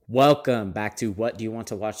Welcome back to What Do You Want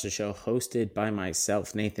to Watch, the show hosted by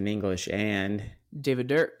myself, Nathan English, and David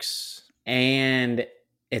Dirks.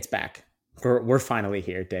 It's back. We're finally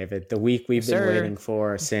here, David. The week we've been waiting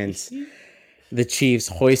for since the Chiefs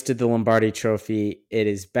hoisted the Lombardi Trophy. It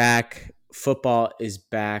is back. Football is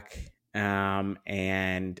back,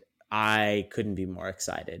 and I couldn't be more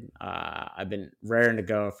excited. I've been raring to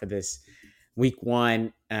go for this week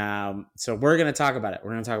one. So we're going to talk about it.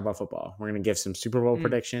 We're going to talk about football. We're going to give some Super Bowl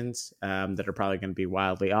predictions that are probably going to be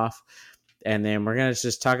wildly off. And then we're going to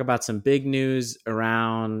just talk about some big news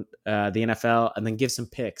around the NFL and then give some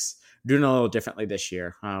picks. We're doing a little differently this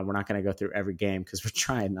year. We're not going to go through every game because we're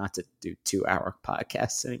trying not to do 2-hour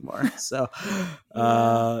podcasts anymore. So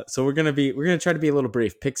we're going to try to be a little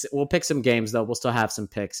brief. We'll pick some games though. We'll still have some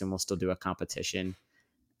picks and we'll still do a competition.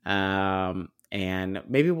 And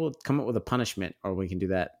maybe we'll come up with a punishment, or we can do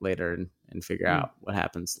that later and figure out what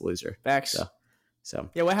happens, loser. Facts. So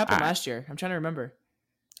yeah, what happened last year? I'm trying to remember.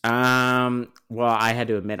 Well, I had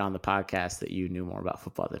to admit on the podcast that you knew more about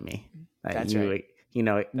football than me. That's right.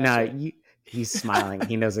 He's smiling.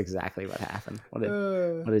 He knows exactly what happened. What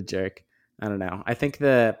a jerk. I don't know. I think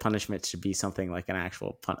the punishment should be something like an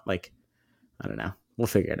actual like, I don't know. We'll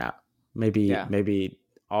figure it out. Maybe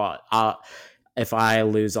I'll if I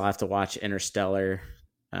lose, I'll have to watch Interstellar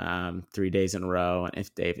 3 days in a row. And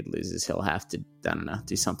if David loses, he'll have to, I don't know,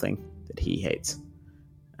 do something that he hates.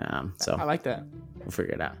 So I like that. We'll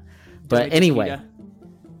figure it out. But anyway,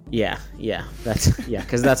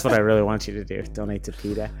 because that's what I really want you to do. Donate to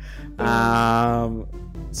PETA.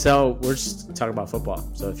 So we're just talking about football.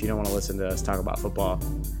 So if you don't want to listen to us talk about football,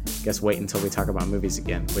 I guess wait until we talk about movies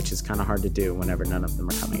again, which is kind of hard to do whenever none of them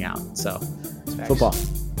are coming out. So football.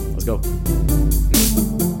 Let's go.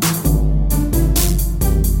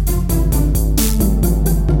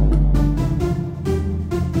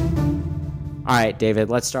 All right, David,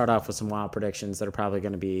 let's start off with some wild predictions that are probably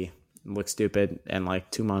going to look stupid in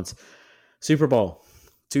like 2 months. Super Bowl,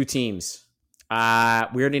 2 teams. We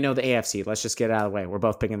already know the AFC. Let's just get it out of the way. We're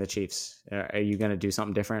both picking the Chiefs. Are you going to do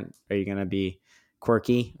something different? Are you going to be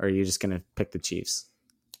quirky, or are you just going to pick the Chiefs?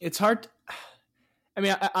 It's hard. I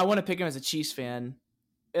mean, I want to pick him as a Chiefs fan.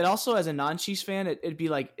 It also, as a non-Chiefs fan, it'd be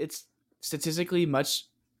like it's statistically much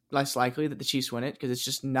less likely that the Chiefs win it because it's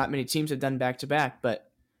just not many teams have done back-to-back. But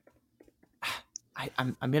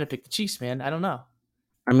I'm going to pick the Chiefs, man. I don't know.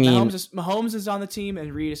 I mean, Mahomes is on the team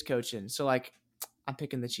and Reed is coaching. So, like, I'm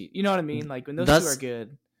picking the Chiefs. You know what I mean? Like, when those two are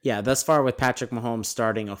good. Yeah, thus far with Patrick Mahomes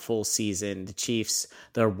starting a full season, the Chiefs,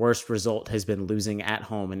 their worst result has been losing at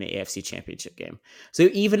home in the AFC Championship game. So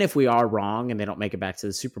even if we are wrong and they don't make it back to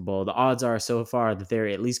the Super Bowl, the odds are so far that they're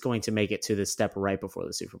at least going to make it to the step right before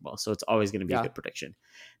the Super Bowl. So it's always going to be a good prediction.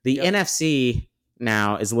 The NFC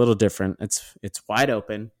now is a little different. It's wide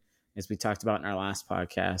open, as we talked about in our last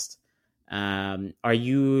podcast. Do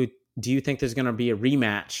you think there's going to be a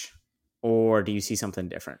rematch, or do you see something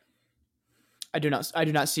different? I do not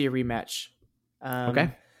see a rematch. Okay.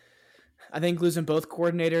 I think losing both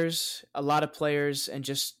coordinators, a lot of players, and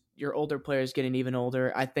just your older players getting even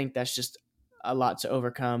older, I think that's just a lot to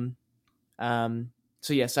overcome. So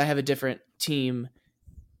yes, I have a different team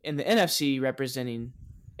in the NFC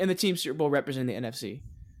in the team Super Bowl representing the NFC.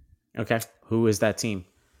 Okay. Who is that team?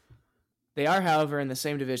 They are, however, in the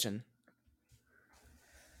same division.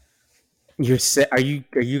 Are you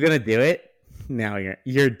gonna do it? No,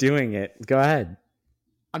 you're doing it. Go ahead.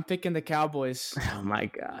 I'm picking the Cowboys. Oh my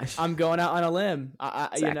gosh! I'm going out on a limb.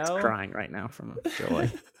 Zach's crying right now from joy.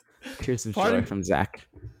 Tears of joy from Zach.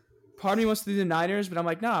 Part of me wants to do the Niners, but I'm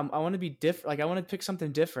like, no, I want to be different. Like, I want to pick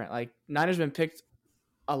something different. Like, Niners have been picked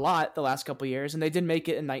a lot the last couple of years, and they did make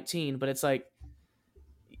it in 19. But it's like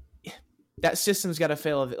that system's got to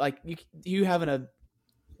fail. Like you having a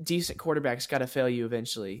decent quarterback's got to fail you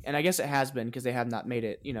eventually. And I guess it has been because they have not made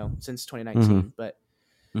it, since 2019. Mm-hmm. But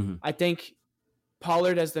I think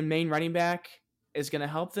Pollard as the main running back is going to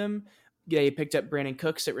help them. Yeah, you picked up Brandon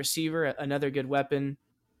Cooks at receiver, another good weapon.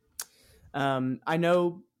 I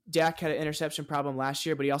know Dak had an interception problem last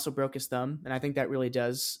year, but he also broke his thumb, and I think that really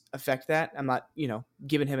does affect that. I'm not,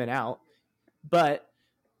 giving him an out. But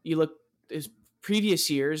you look his previous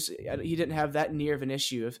years, he didn't have that near of an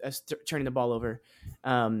issue as turning the ball over.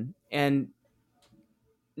 And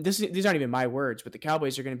these aren't even my words, but the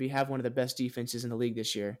Cowboys are going to have one of the best defenses in the league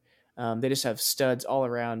this year. They just have studs all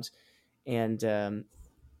around. And, I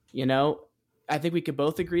think we could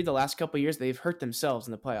both agree the last couple of years they've hurt themselves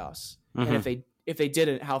in the playoffs. Mm-hmm. And if they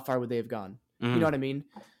didn't, how far would they have gone? Mm-hmm. You know what I mean?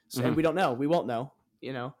 So, and we don't know. We won't know,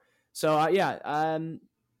 So,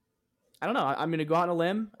 I don't know. I'm going to go out on a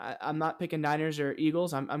limb. I'm not picking Niners or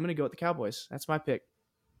Eagles. I'm going to go with the Cowboys. That's my pick.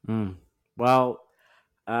 Well,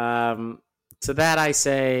 To that I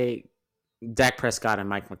say Dak Prescott and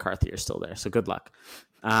Mike McCarthy are still there, so good luck.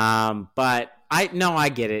 But I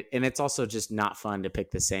get it, and it's also just not fun to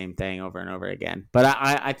pick the same thing over and over again. But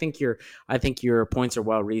I think your points are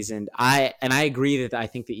well reasoned. I agree that I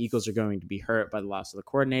think the Eagles are going to be hurt by the loss of the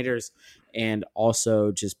coordinators, and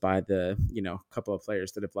also just by the couple of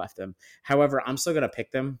players that have left them. However, I'm still going to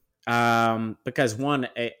pick them because one,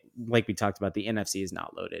 like we talked about, the NFC is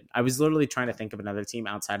not loaded. I was literally trying to think of another team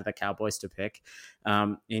outside of the Cowboys to pick,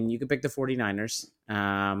 and you could pick the 49ers,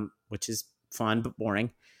 which is fun but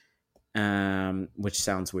boring, which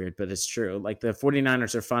sounds weird, but it's true. Like the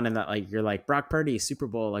 49ers are fun in that, like, you're like Brock Purdy, Super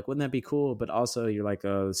Bowl, like, wouldn't that be cool? But also you're like,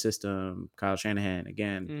 oh, the system, Kyle Shanahan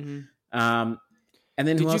again. And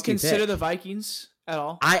then did you consider the Vikings at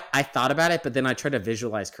all? I thought about it, but then I tried to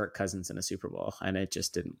visualize Kirk Cousins in a Super Bowl, and it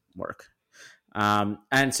just didn't work.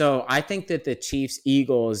 And so I think that the Chiefs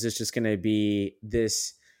Eagles is just going to be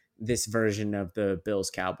this version of the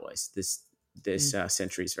Bills Cowboys, this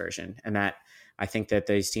century's version, and that I think that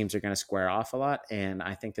these teams are going to square off a lot, and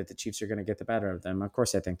I think that the Chiefs are going to get the better of them. Of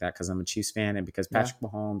course, I think that because I'm a Chiefs fan and because Patrick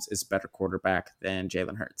Mahomes is a better quarterback than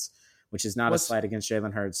Jalen Hurts, which is not a slight against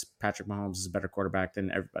Jalen Hurts. Patrick Mahomes is a better quarterback than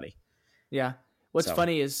everybody. Yeah. What's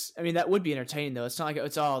funny is, I mean, that would be entertaining though. It's not like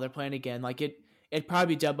it's they're playing again. Like it'd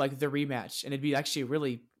probably be dubbed like the rematch, and it'd be actually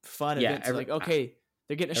really fun. Yeah, event. Like, okay,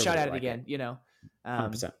 they're getting a shot at it again.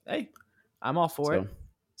 100%. Hey, I'm all for it.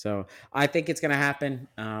 So I think it's going to happen.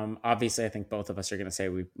 Obviously, I think both of us are going to say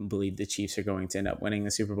we believe the Chiefs are going to end up winning the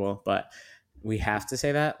Super Bowl, but we have to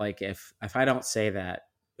say that. Like if I don't say that,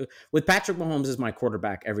 with Patrick Mahomes as my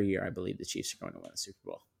quarterback every year, I believe the Chiefs are going to win the Super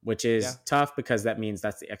Bowl, which is tough because that means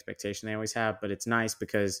that's the expectation they always have. But it's nice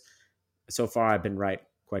because so far I've been right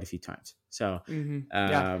quite a few times. So,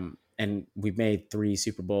 and we've made 3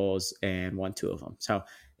 Super Bowls and won 2 of them. So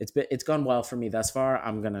it's gone well for me thus far.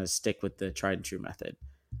 I'm going to stick with the tried and true method.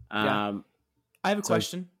 I have a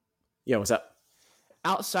question. Yeah, what's up?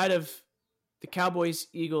 Outside of the Cowboys,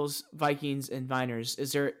 Eagles, Vikings, and Niners,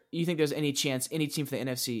 you think there's any chance any team from the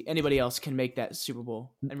NFC, anybody else can make that Super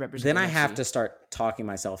Bowl and represent? Then the I NFC? have to start talking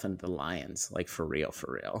myself into the Lions, like for real.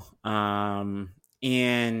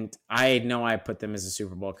 And I know I put them as a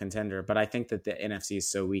Super Bowl contender, but I think that the NFC is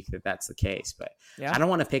so weak that that's the case. But I don't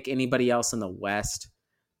want to pick anybody else in the West.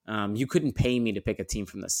 You couldn't pay me to pick a team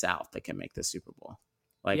from the South that can make the Super Bowl.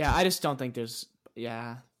 I just don't think there's.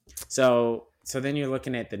 So then you're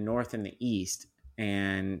looking at the North and the East,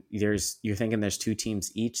 and you're thinking there's 2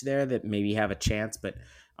 teams each there that maybe have a chance, but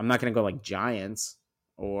I'm not going to go like Giants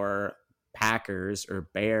or Packers or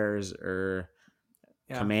Bears or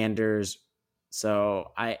Commanders.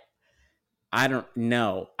 So I don't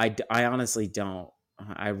know. I honestly don't.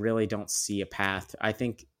 I really don't see a path. I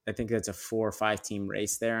think that's a 4 or 5 team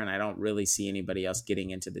race there, and I don't really see anybody else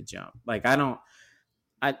getting into the jump. Like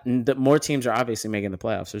the more teams are obviously making the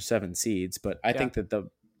playoffs. There's 7 seeds, but I think that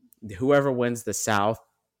whoever wins the South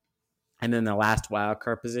and then the last wild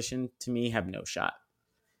card position to me have no shot.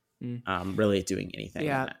 Really doing anything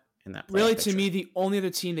in that really picture. To me, the only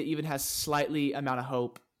other team that even has slightly amount of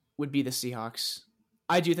hope would be the Seahawks.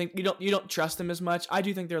 I do think you don't trust them as much. I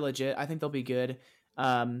do think they're legit. I think they'll be good.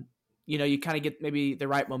 You kind of get maybe the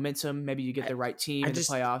right momentum. Maybe you get the right team in the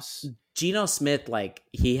playoffs. Geno Smith, like,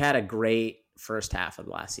 he had a great first half of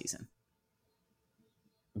last season,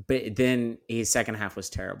 but then his second half was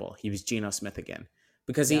terrible. He was Geno Smith again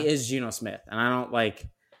because he is Geno Smith, and I don't like.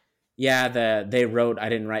 Yeah, they wrote I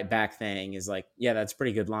didn't write back thing is like, yeah, that's a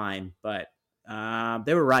pretty good line, but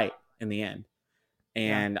they were right in the end,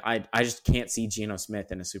 and I just can't see Geno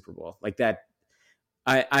Smith in a Super Bowl like that.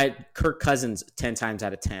 I Kirk Cousins 10 times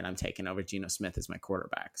out of 10 I'm taking over Geno Smith as my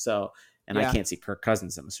quarterback. So, and I can't see Kirk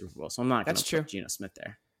Cousins in the Super Bowl, so I'm not going to put Geno Smith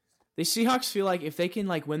there. The Seahawks feel like if they can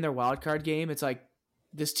like win their wild card game, it's like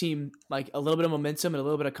this team, like a little bit of momentum and a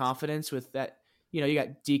little bit of confidence with that. You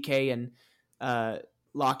got DK and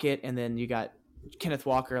Lockett, and then you got Kenneth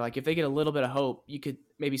Walker. Like if they get a little bit of hope, you could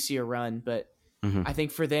maybe see a run. But I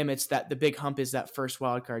think for them, it's that the big hump is that first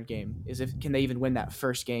wild card game. Can they even win that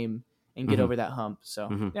first game and get over that hump?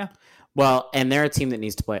 So yeah. Well, and they're a team that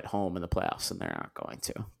needs to play at home in the playoffs, and they're not going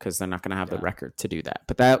to because they're not going to have the record to do that.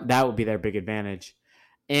 But that would be their big advantage.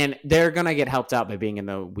 And they're going to get helped out by being in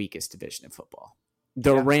the weakest division in football.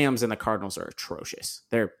 The Rams and the Cardinals are atrocious.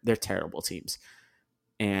 They're terrible teams.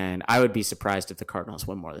 And I would be surprised if the Cardinals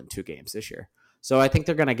win more than 2 games this year. So I think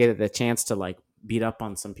they're going to get the chance to like beat up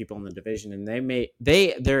on some people in the division. And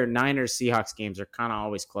their Niners Seahawks games are kind of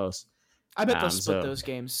always close. I bet they'll split those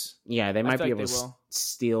games. Yeah, they might be able to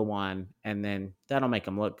steal one, and then that'll make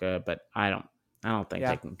them look good. But I don't think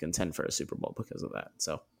they can contend for a Super Bowl because of that.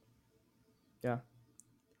 So yeah.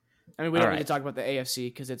 I mean, we don't need to talk about the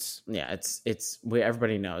AFC because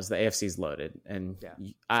everybody knows the AFC is loaded, and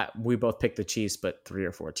we both picked the Chiefs, but 3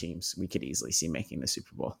 or 4 teams we could easily see making the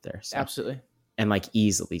Super Bowl there. So. Absolutely, and like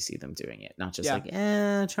easily see them doing it, not just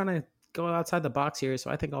trying to go outside the box here. So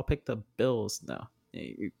I think I'll pick the Bills. No,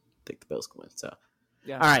 you think the Bills can win. So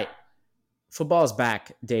all right, football is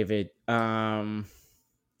back, David.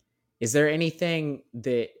 Is there anything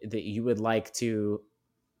that you would like to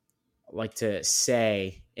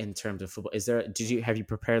say in terms of football? Have you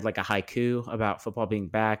prepared like a haiku about football being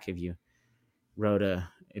back? Have you wrote a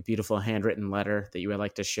beautiful handwritten letter that you would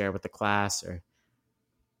like to share with the class? Or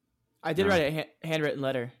I did write a handwritten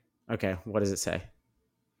letter. Okay, what does it say?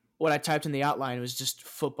 What I typed in the outline was just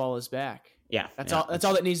 "football is back." Yeah, that's all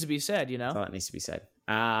that needs to be said. That's all that needs to be said.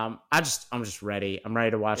 I'm just ready. I'm ready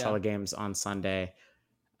to watch all the games on Sunday.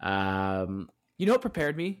 What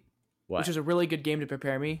prepared me? Which was a really good game to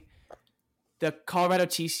prepare me. The Colorado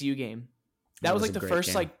TCU game. That was like the first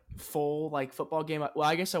game. Like full like football game. Well,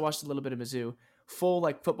 I guess I watched a little bit of Mizzou. Full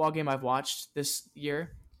like football game I've watched this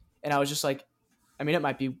year, and I was just like, I mean, it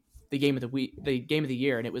might be the game of the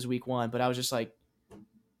year, and it was week 1, but I was just like,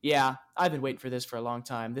 yeah, I've been waiting for this for a long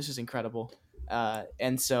time. This is incredible,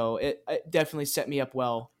 and so it definitely set me up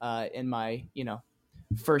well in my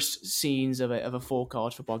first scenes of a full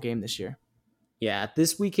college football game this year. Yeah,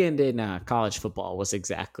 this weekend in college football was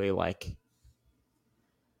exactly like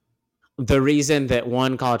the reason that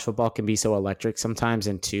 1, college football can be so electric sometimes,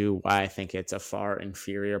 and 2, why I think it's a far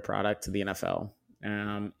inferior product to the NFL.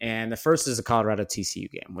 And the first is a Colorado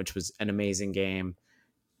TCU game, which was an amazing game.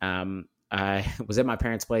 I was at my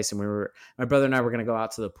parents' place, and my brother and I were going to go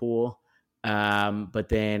out to the pool. But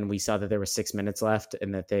then we saw that there were 6 minutes left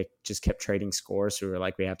and that they just kept trading scores. So we were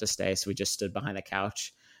like, we have to stay. So we just stood behind the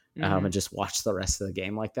couch and just watched the rest of the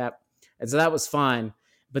game like that. And so that was fun.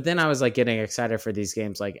 But then I was like getting excited for these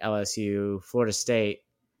games like LSU, Florida State,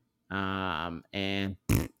 and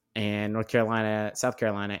North Carolina, South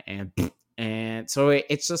Carolina, and so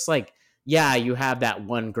it's just like, yeah, you have that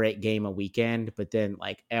one great game a weekend, but then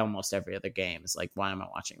like almost every other game is like, why am I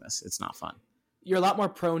watching this? It's not fun. You're a lot more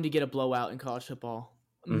prone to get a blowout in college football.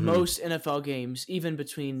 Mm-hmm. Most NFL games, even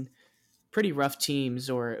between pretty rough teams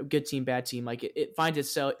or a good team, bad team, like it finds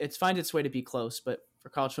its way to be close. But for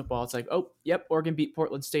college football, it's like, oh, yep, Oregon beat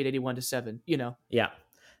Portland State 81-7. Yeah,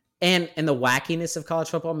 and the wackiness of college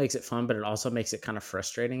football makes it fun, but it also makes it kind of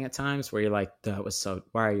frustrating at times, where you're like,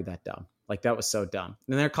 why are you that dumb? Like, that was so dumb.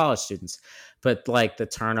 And they're college students, but like the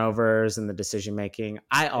turnovers and the decision making.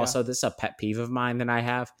 This is a pet peeve of mine that I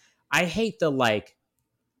have. I hate the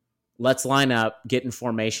let's line up, get in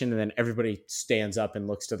formation, and then everybody stands up and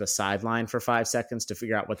looks to the sideline for 5 seconds to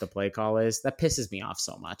figure out what the play call is. That pisses me off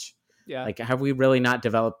so much. Yeah. Like, have we really not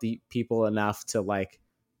developed the people enough to like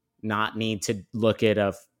not need to look at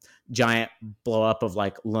a giant blow up of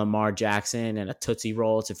like Lamar Jackson and a Tootsie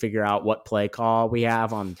Roll to figure out what play call we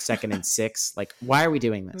have on 2nd and 6? Like, why are we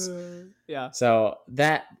doing this? Yeah. So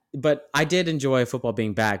but I did enjoy football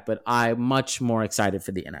being back, but I'm much more excited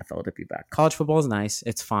for the NFL to be back. College football is nice.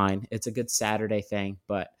 It's fine. It's a good Saturday thing.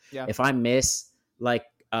 But if I miss like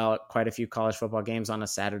quite a few college football games on a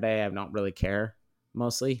Saturday, I don't really care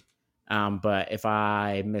mostly. But if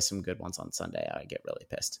I miss some good ones on Sunday, I get really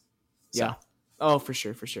pissed. So. Yeah. Oh, for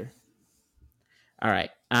sure. For sure. All right.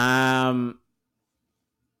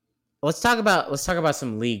 Let's talk about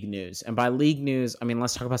some league news. And by league news, I mean,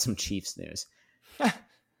 let's talk about some Chiefs news.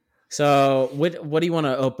 So what do you want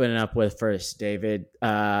to open up with first, David?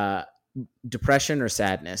 Depression or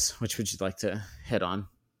sadness? Which would you like to hit on?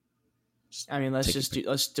 I mean,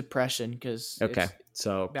 let's depression, because okay.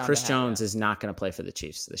 So Chris Jones is not going to play for the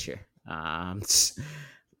Chiefs this year.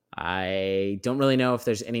 I don't really know if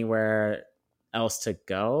there's anywhere else to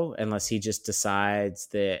go unless he just decides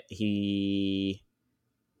that he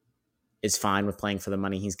is fine with playing for the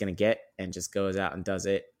money he's going to get and just goes out and does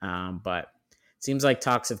it. But it seems like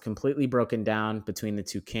talks have completely broken down between the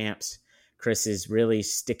two camps. Chris is really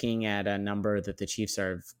sticking at a number that the Chiefs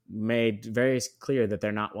have made very clear that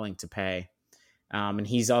they're not willing to pay. And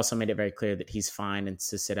he's also made it very clear that he's fine and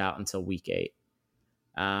to sit out until week 8.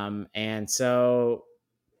 And so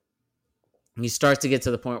he starts to get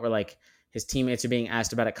to the point where like his teammates are being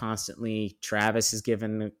asked about it constantly. Travis has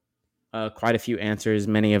given quite a few answers,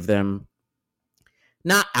 many of them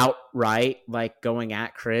not outright like going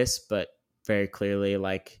at Chris, but very clearly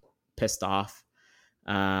like pissed off.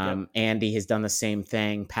 Yep. Andy has done the same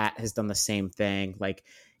thing. Pat has done the same thing. Like,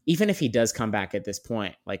 even if he does come back at this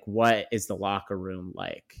point, like, what is the locker room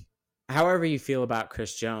like? However you feel about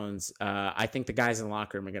Chris Jones, I think the guys in the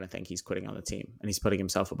locker room are going to think he's quitting on the team and he's putting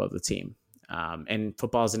himself above the team. And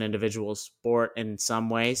football is an individual sport in some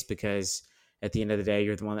ways because at the end of the day,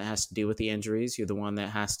 you're the one that has to deal with the injuries. You're the one that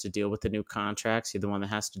has to deal with the new contracts. You're the one that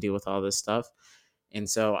has to deal with all this stuff. And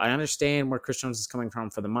so I understand where Chris Jones is coming from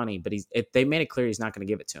for the money, but they made it clear he's not going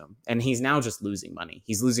to give it to him. And he's now just losing money.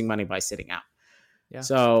 He's losing money by sitting out. Yeah.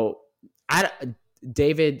 So,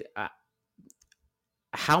 David,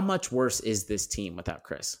 how much worse is this team without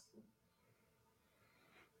Chris?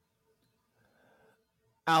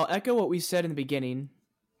 I'll echo what we said in the beginning.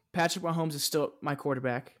 Patrick Mahomes is still my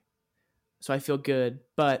quarterback, so I feel good.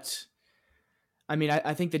 But, I mean,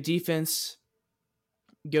 I think the defense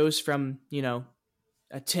goes from,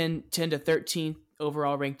 a 10 to 13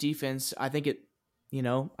 overall ranked defense. I think it,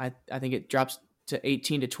 I think it drops to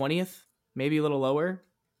 18 to 20th, maybe a little lower.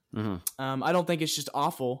 Mm-hmm. I don't think it's just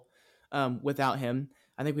awful without him.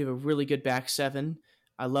 I think we have a really good back seven.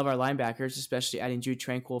 I love our linebackers, especially adding Drew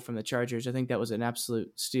Tranquill from the Chargers. I think that was an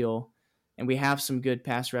absolute steal. And we have some good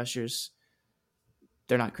pass rushers.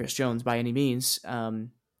 They're not Chris Jones by any means.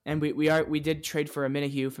 And we did trade for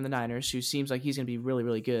Omenihu from the Niners, who seems like he's going to be really,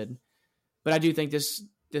 really good. But I do think this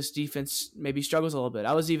defense maybe struggles a little bit.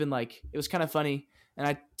 I was even like, it was kind of funny, and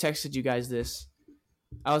I texted you guys this.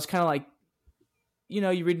 I was kind of like, you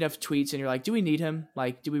read enough tweets, and you're like, do we need him?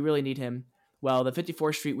 Like, do we really need him? Well, the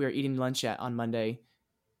 54th Street we were eating lunch at on Monday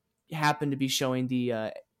happened to be showing the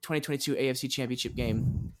 2022 AFC Championship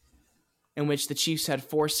game, in which the Chiefs had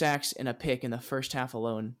 4 sacks and a pick in the first half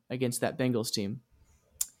alone against that Bengals team.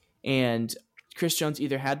 And Chris Jones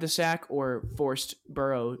either had the sack or forced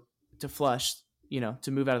Burrow to flush,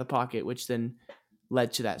 to move out of the pocket, which then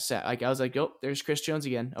led to that sack. Like, I was like, oh, there's Chris Jones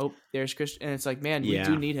again. Oh, there's Chris. And it's like, man, we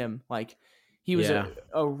do need him. Like, he was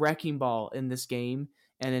a wrecking ball in this game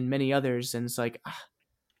and in many others. And it's like,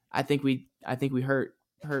 I think we hurt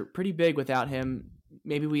pretty big without him.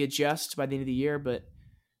 Maybe we adjust by the end of the year, but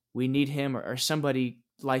we need him or somebody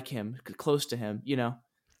like him, close to him,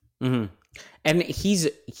 Mm-hmm. And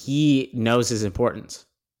he knows his importance.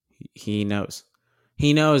 He knows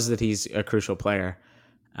that he's a crucial player.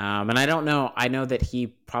 And I don't know. I know that he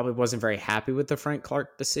probably wasn't very happy with the Frank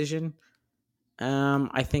Clark decision.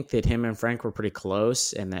 I think that him and Frank were pretty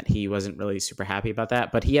close and that he wasn't really super happy about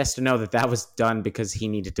that. But he has to know that was done because he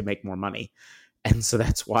needed to make more money. And so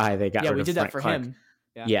that's why they got rid of Frank Clark. Yeah, we did that for him.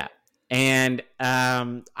 Yeah. And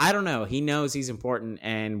I don't know. He knows he's important,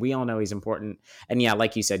 and we all know he's important. And yeah,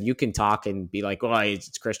 like you said, you can talk and be like, "Oh,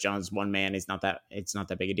 it's Chris Jones, one man. It's not that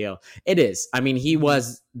big a deal." It is. I mean, he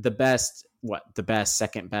was the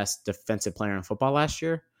second best defensive player in football last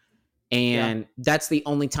year, and that's the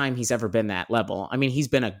only time he's ever been that level. I mean, he's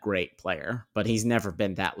been a great player, but he's never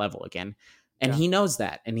been that level again, and he knows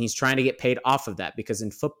that, and he's trying to get paid off of that because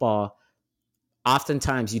in football,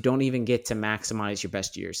 oftentimes you don't even get to maximize your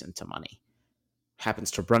best years into money. Happens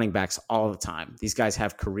to running backs all the time. These guys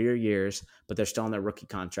have career years, but they're still on their rookie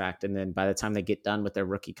contract. And then by the time they get done with their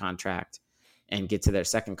rookie contract and get to their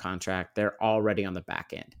second contract, they're already on the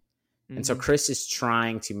back end. Mm-hmm. And so Chris is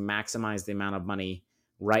trying to maximize the amount of money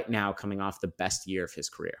right now coming off the best year of his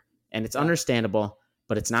career. And it's understandable,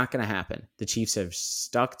 but it's not going to happen. The Chiefs have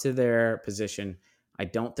stuck to their position. I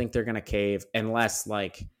don't think they're going to cave unless,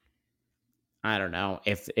 like, I don't know,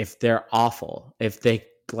 if they're awful, if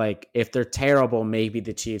they're terrible, maybe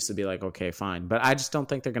the Chiefs would be like, okay, fine. But I just don't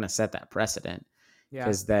think they're going to set that precedent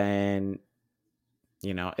because then,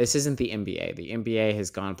 this isn't the NBA. The NBA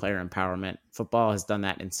has gone player empowerment. Football has done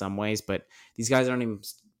that in some ways, but these guys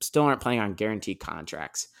still aren't playing on guaranteed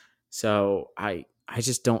contracts. So I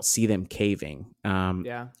just don't see them caving. And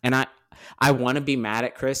I want to be mad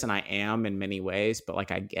at Chris, and I am in many ways, but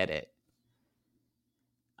like I get it.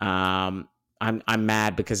 I'm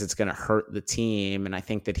mad because it's going to hurt the team, and I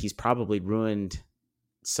think that he's probably ruined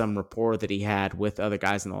some rapport that he had with other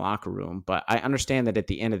guys in the locker room. But I understand that at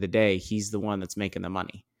the end of the day, he's the one that's making the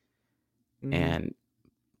money. Mm-hmm. And,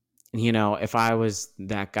 if I was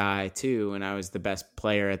that guy too, and I was the best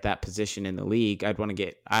player at that position in the league, I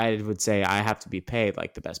would say I have to be paid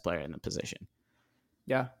like the best player in the position.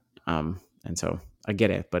 Yeah. And so I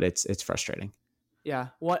get it, but it's frustrating. Yeah.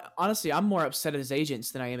 Well, honestly, I'm more upset at his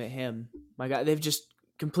agents than I am at him. My God, they've just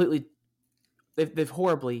completely, they've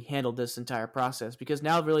horribly handled this entire process because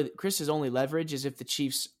now really Chris's only leverage is if the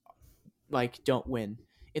Chiefs don't win.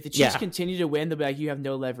 If the Chiefs continue to win, they'll be like, you have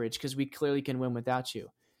no leverage because we clearly can win without you.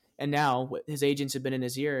 And now his agents have been in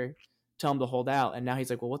his ear, tell him to hold out. And now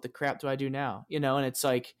he's like, well, what the crap do I do now? And it's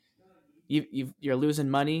like, you're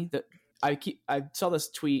losing money. I saw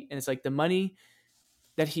this tweet and it's like the money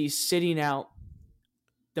that he's sitting out,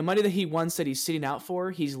 the money that he once said he's sitting out for,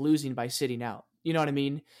 he's losing by sitting out. You know what I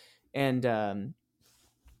mean? And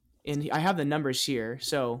I have the numbers here.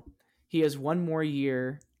 So he has one more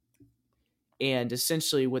year, and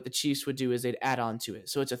essentially what the Chiefs would do is they'd add on to it.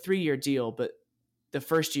 So it's a 3-year deal, but the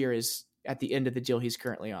first year is at the end of the deal he's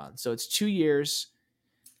currently on. So it's 2 years,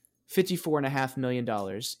 $54.5 million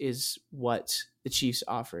is what the Chiefs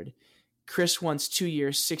offered. Chris wants 2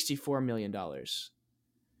 years, $64 million,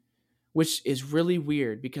 which is really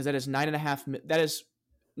weird because that is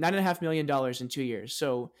 $9.5 million in 2 years.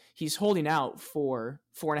 So he's holding out for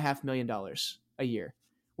 $4.5 million a year,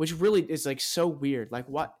 which really is like so weird. Like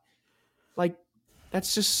what? Like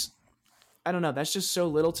that's just, I don't know. That's just so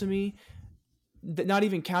little to me. Not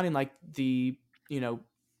even counting like the,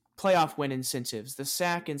 playoff win incentives, the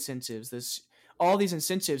sack incentives, all these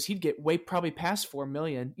incentives, he'd get way probably past 4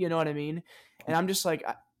 million. You know what I mean? And I'm just like,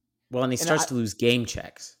 and he starts to lose game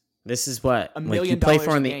checks. This is what $1 million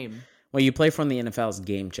a game. Well, you play from the NFL's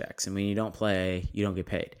game checks, and when you don't play, you don't get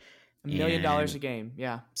paid. $1 million a game,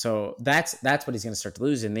 yeah. So that's what he's going to start to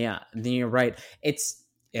lose. And then you're right. It's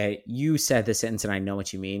you said this sentence, and I know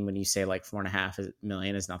what you mean when you say like $4.5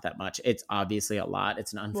 million is not that much. It's obviously a lot.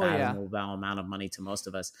 It's an unfathomable amount of money to most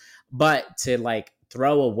of us. But to like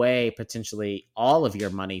throw away potentially all of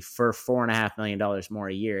your money for $4.5 million more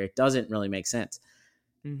a year, it doesn't really make sense.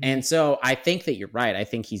 Mm-hmm. And so I think that you're right. I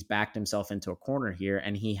think he's backed himself into a corner here,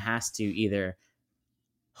 and he has to either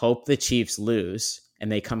hope the Chiefs lose and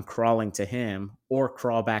they come crawling to him, or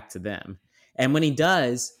crawl back to them. And when he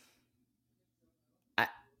does,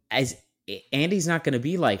 as Andy's not going to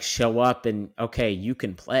be like, show up and okay, you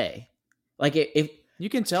can play. Like if you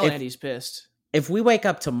can tell Andy's pissed. If we wake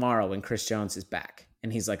up tomorrow and Chris Jones is back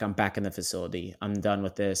and he's like, I'm back in the facility, I'm done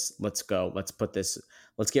with this. Let's go. Let's play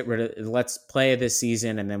this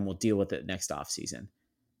season and then we'll deal with it next off season.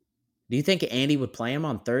 Do you think Andy would play him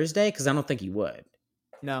on Thursday? Because I don't think he would.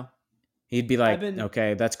 No. He'd be like,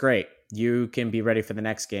 okay, that's great. You can be ready for the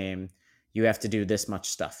next game. You have to do this much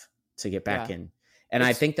stuff to get back in. And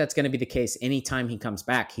I think that's going to be the case. Anytime he comes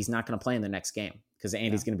back, he's not going to play in the next game because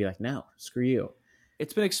Andy's going to be like, no, screw you.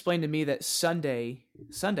 It's been explained to me that Sunday,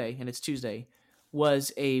 and it's Tuesday,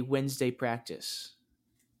 was a Wednesday practice.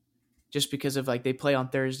 Just because of like they play on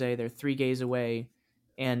Thursday, they're 3 days away.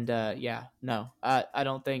 And I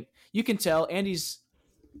don't think you can tell Andy's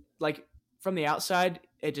like from the outside,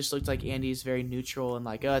 it just looked like Andy's very neutral and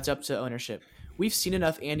like, oh, it's up to ownership. We've seen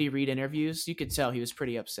enough Andy Reid interviews. You could tell he was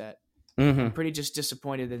pretty upset. Mm-hmm. Pretty just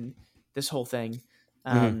disappointed in this whole thing.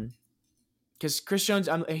 Because Chris Jones,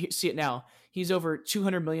 I see it now. He's over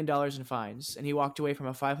 $200 million in fines, and he walked away from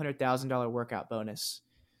a $500,000 workout bonus.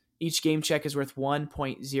 Each game check is worth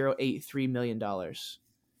 $1.083 million.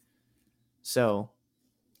 So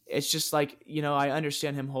it's just like, I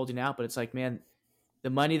understand him holding out, but it's like, man, the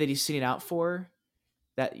money that he's sitting out for,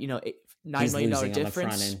 that, $9 million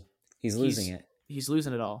difference. He's losing it. He's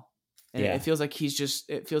losing it all. And it feels like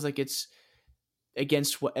it's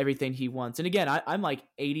against everything he wants. And again, I'm like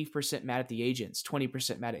 80% mad at the agents,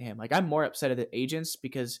 20% mad at him. Like I'm more upset at the agents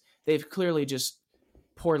because they've clearly just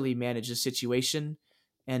poorly managed the situation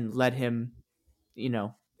and led him,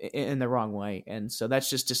 in the wrong way. And so that's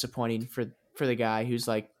just disappointing for the guy who's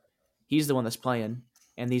like, he's the one that's playing,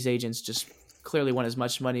 and these agents just clearly want as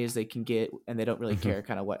much money as they can get, and they don't really care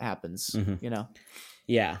kind of what happens,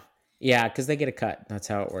 Yeah. Yeah, because they get a cut. That's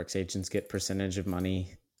how it works. Agents get percentage of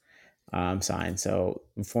money signed. So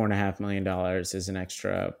 $4.5 million is an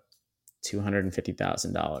extra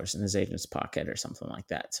 $250,000 in his agent's pocket or something like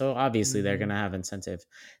that. So obviously they're going to have incentive.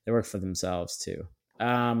 They work for themselves too.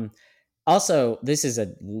 Also, this is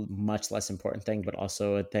a much less important thing, but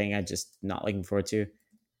also a thing I just not looking forward to.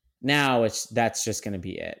 Now that's just going to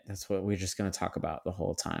be it. That's what we're just going to talk about the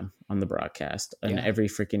whole time on the broadcast in every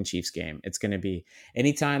freaking Chiefs game. It's going to be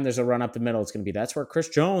anytime there's a run up the middle, it's going to be, that's where Chris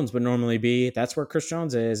Jones would normally be. That's where Chris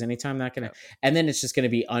Jones is. Anytime that can, and then it's just going to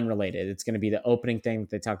be unrelated. It's going to be the opening thing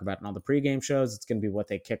that they talk about in all the pregame shows. It's going to be what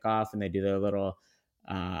they kick off and they do their little,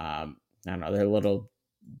 their little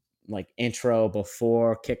like intro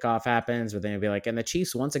before kickoff happens, where they'll be like, and the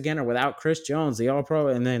Chiefs once again are without Chris Jones, the All-Pro,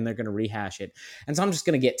 and then they're going to rehash it. And so I'm just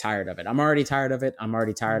going to get tired of it. I'm already tired of it. I'm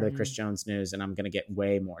already tired of the Chris Jones news, and I'm going to get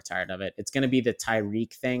way more tired of it. It's going to be the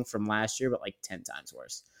Tyreek thing from last year, but like 10 times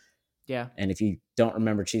worse. Yeah. And if you don't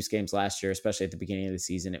remember Chiefs games last year, especially at the beginning of the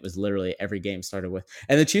season, it was literally every game started with,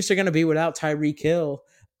 and the Chiefs are going to be without Tyreek Hill.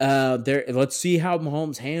 Let's see how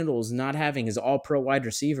Mahomes handles not having his All-Pro wide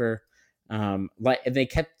receiver. Like they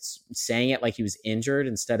kept saying it like he was injured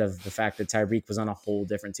instead of the fact that Tyreek was on a whole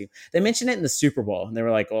different team. They mentioned it in the Super Bowl, and they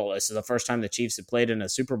were like, "Oh, this is the first time the Chiefs had played in a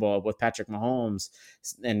Super Bowl with Patrick Mahomes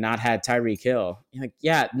and not had Tyreek Hill." You're like,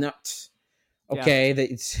 yeah, no,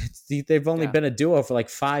 okay, they've only been a duo for like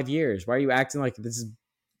 5 years. Why are you acting like this is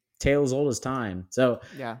tale as old as time. So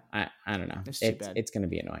yeah, I don't know. it's too bad. It's going to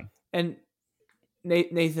be annoying. And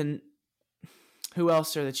Nathan, who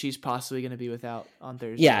else are the Chiefs possibly going to be without on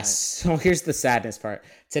Thursday? Yes. Night? So here's the sadness part.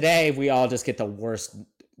 Today we all just get the worst.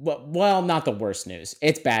 Well, not the worst news.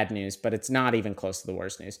 It's bad news, but it's not even close to the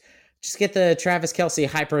worst news. Just get the Travis Kelce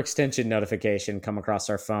hyperextension notification come across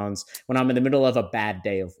our phones when I'm in the middle of a bad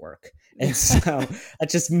day of work. And so that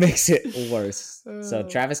just makes it worse. So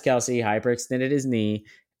Travis Kelce hyperextended his knee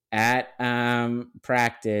at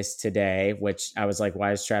practice today, which I was like,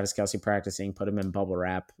 why is Travis Kelce practicing? Put him in bubble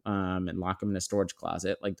wrap and lock him in a storage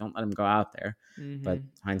closet. Like, don't let him go out there. Mm-hmm. But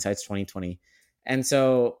hindsight's 2020. And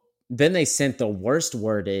so then they sent the worst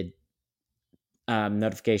worded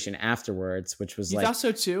notification afterwards, which was you like, thought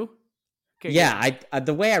so too? Okay, yeah, I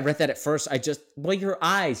the way I read that at first,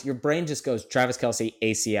 your brain just goes Travis Kelce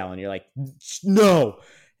ACL, and you're like, no.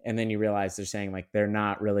 And then you realize they're saying like they're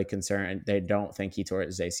not really concerned. They don't think he tore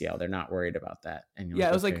his ACL. They're not worried about that. And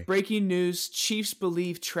it was like breaking news: Chiefs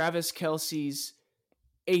believe Travis Kelce's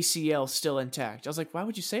ACL still intact. I was like, why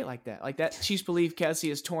would you say it like that? Like that Chiefs believe Kelce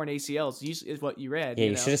has torn ACLs is what you read. Yeah,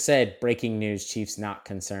 you should have said breaking news: Chiefs not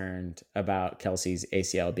concerned about Kelce's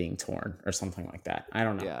ACL being torn or something like that. I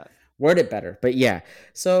don't know. Yeah. Word it better. But yeah,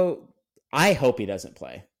 so I hope he doesn't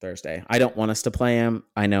play Thursday. I don't want us to play him.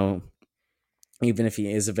 I know even if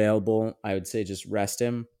he is available, I would say just rest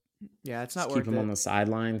him. Yeah, it's not just worth it. Keep him on the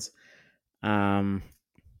sidelines. But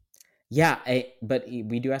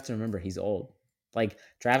we do have to remember he's old. Like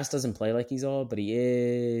Travis doesn't play like he's old, but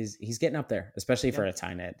he's getting up there, especially for a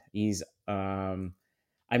tight end. He's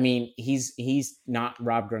he's not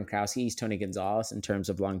Rob Gronkowski. He's Tony Gonzalez in terms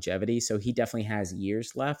of longevity. So he definitely has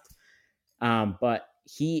years left. But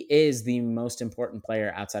he is the most important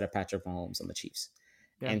player outside of Patrick Mahomes on the Chiefs.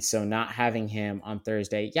 Yeah. And so not having him on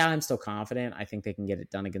Thursday, I'm still confident. I think they can get it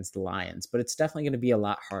done against the Lions, but it's definitely going to be a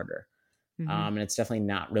lot harder. Mm-hmm. And it's definitely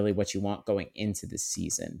not really what you want going into the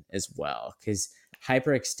season as well, because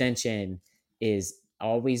hyperextension is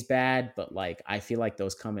always bad, but like I feel like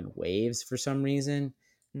those come in waves for some reason.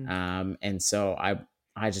 Mm-hmm. And so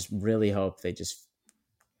I just really hope they just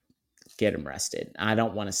get him rested. I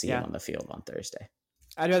don't want to see him on the field on Thursday.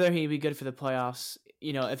 I'd rather he be good for the playoffs,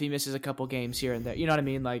 if he misses a couple games here and there. You know what I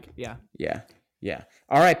mean? Like, yeah. Yeah.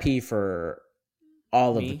 RIP for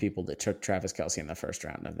all of the people that took Travis Kelce in the first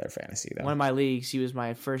round of their fantasy, though. One of my leagues, he was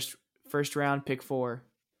my first round pick 4.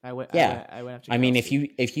 I went after Kelce. I mean,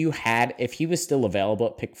 if he was still available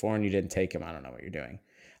at pick 4 and you didn't take him, I don't know what you're doing.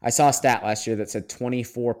 I saw a stat last year that said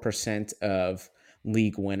 24% of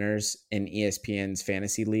league winners in ESPN's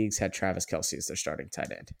fantasy leagues had Travis Kelce as their starting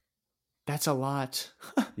tight end. That's a lot.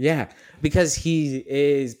 Yeah, because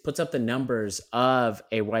he puts up the numbers of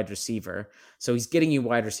a wide receiver. So he's getting you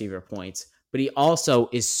wide receiver points, but he also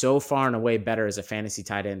is so far and away better as a fantasy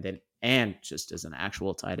tight end and just as an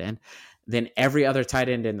actual tight end than every other tight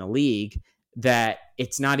end in the league, that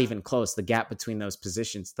it's not even close, the gap between those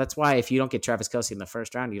positions. That's why if you don't get Travis Kelce in the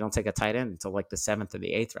first round, you don't take a tight end until like the 7th or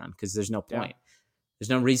the 8th round, because there's no point. Yeah. There's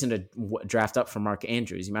no reason to draft up for Mark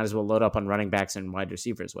Andrews. You might as well load up on running backs and wide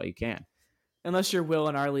receivers while you can. Unless you're Will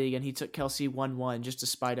in our league and he took Kelce 1-1 just to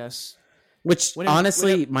spite us. Which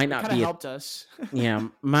honestly might not be helped us. Yeah,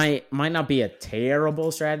 might not be a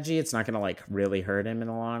terrible strategy. It's not going to like really hurt him in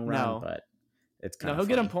the long run, but it's kind of he'll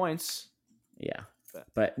get him points. Yeah.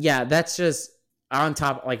 But yeah, that's just on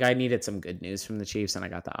top. Like I needed some good news from the Chiefs and I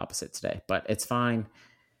got the opposite today, but it's fine.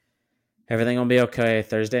 Everything will be okay.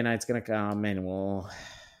 Thursday night's going to come and we'll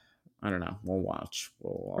watch.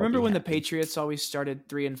 Remember when the Patriots always started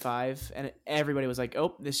 3-5 and everybody was like,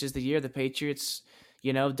 "Oh, this is the year the Patriots,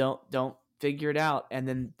 don't figure it out." And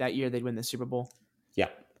then that year they'd win the Super Bowl. Yeah.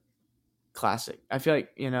 Classic. I feel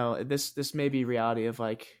like, this may be reality of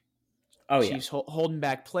like Chiefs holding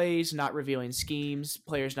back plays, not revealing schemes,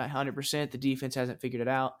 players not 100%, the defense hasn't figured it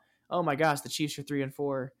out. Oh my gosh, the Chiefs are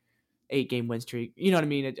 3-4, 8-game win streak. You know what I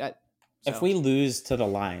mean? If we lose to the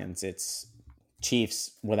Lions, it's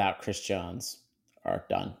Chiefs without Chris Jones are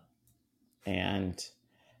done. And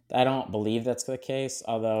I don't believe that's the case.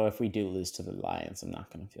 Although if we do lose to the Lions, I'm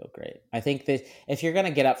not going to feel great. I think that if you're going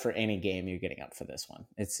to get up for any game, you're getting up for this one.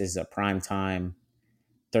 It's a primetime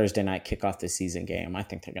Thursday night kickoff this season game. I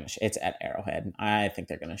think they're going to, it's at Arrowhead. I think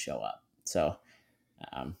they're going to show up. So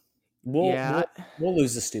we'll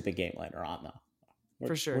lose the stupid game later on though.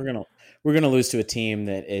 For sure. We're going to lose to a team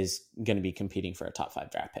that is going to be competing for a top 5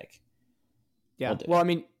 draft pick. Yeah. Well, I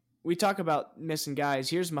mean, we talk about missing guys.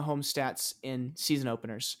 Here's Mahomes' stats in season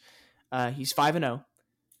openers. He's 5-0,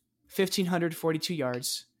 1,542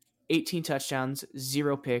 yards, 18 touchdowns,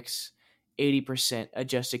 0 picks, 80%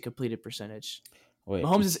 adjusted completed percentage.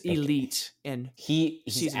 Mahomes is elite, and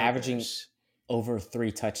he's averaging over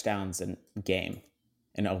 3 touchdowns a game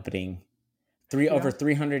in opening. Over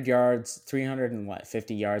 300 yards,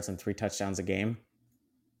 350 yards, and 3 touchdowns a game.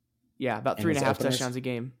 Yeah, about 3.5 touchdowns a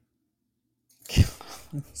game.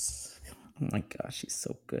 Oh my gosh, he's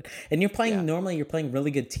so good. And normally you're playing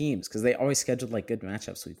really good teams because they always scheduled like good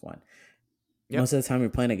matchups week 1. Yep. Most of the time you're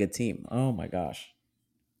playing a good team. Oh my gosh.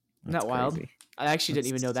 That's wild. I actually didn't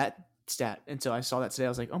even know that stat until I saw that today. I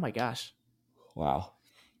was like, oh my gosh. Wow.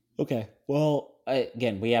 Okay. Well,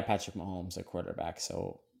 again, we have Patrick Mahomes at quarterback,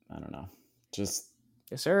 so I don't know. Just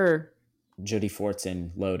yes, sir. Jody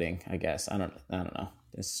Fortson loading, I guess. I don't know.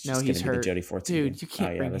 It's just he's hurt. The Jody Fortson dude. game. You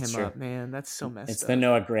can't bring him up, man. That's so messed up. It's the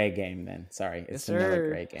Noah Gray game, then. Sorry, it's the Noah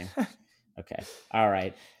Gray game. Okay, all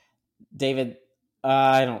right, David.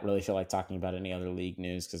 I don't really feel like talking about any other league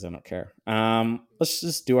news because I don't care. Let's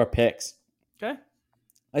just do our picks. Okay.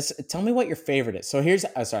 Tell me what your favorite is. So here's.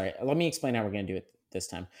 Sorry, let me explain how we're gonna do it this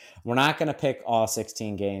time. We're not going to pick all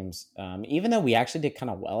 16 games, even though we actually did kind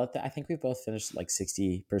of well at that. I think we both finished like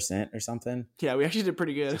 60% or something. Yeah, we actually did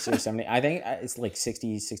pretty good. 60 or 70. I think it's like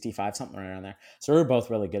 60, 65, something around there. So we're both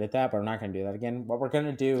really good at that, but we're not going to do that again. What we're going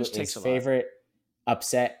to do is favorite,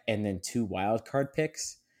 upset, and then 2 wild card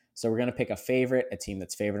picks. So we're going to pick a favorite, a team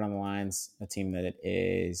that's favored on the lines, a team that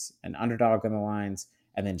is an underdog on the lines,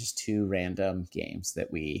 and then just 2 random games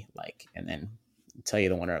that we like, and then tell you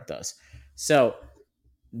the winner of those. So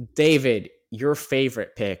David, your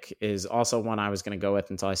favorite pick is also one I was going to go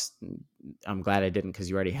with until I'm glad I didn't because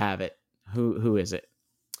you already have it. Who is it?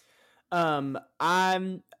 This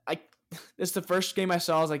is the first game I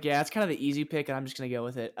saw. I was like, yeah, it's kind of the easy pick, and I'm just going to go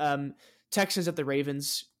with it. Texans at the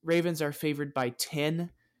Ravens. Ravens are favored by 10.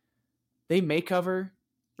 They may cover.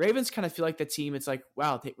 Ravens kind of feel like the team. It's like,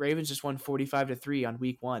 wow, Ravens just won 45-3 on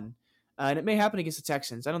week 1. And it may happen against the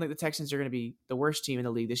Texans. I don't think the Texans are going to be the worst team in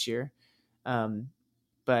the league this year.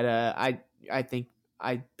 But I think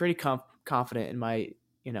I'm pretty confident in my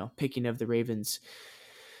picking of the Ravens.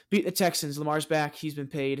 Beat the Texans. Lamar's back. He's been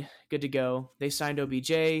paid. Good to go. They signed OBJ.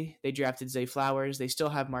 They drafted Zay Flowers. They still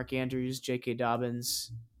have Mark Andrews, J.K.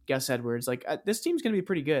 Dobbins, Gus Edwards. Like this team's going to be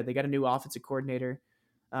pretty good. They got a new offensive coordinator.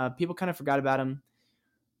 People kind of forgot about him.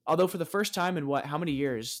 Although for the first time in how many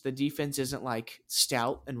years, the defense isn't like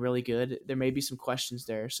stout and really good. There may be some questions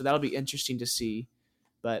there. So that'll be interesting to see.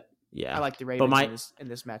 But yeah, I like the Ravens in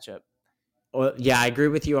this matchup. Well, yeah, I agree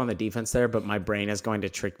with you on the defense there, but my brain is going to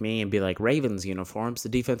trick me and be like, Ravens uniforms, the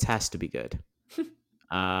defense has to be good.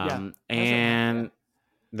 And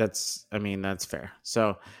that's fair.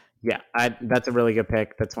 So yeah, that's a really good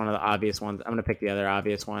pick. That's one of the obvious ones. I'm going to pick the other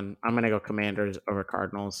obvious one. I'm going to go Commanders over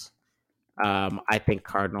Cardinals. I think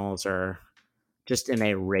Cardinals are just in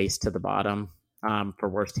a race to the bottom for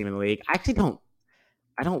worst team in the league. I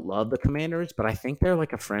don't love the Commanders, but I think they're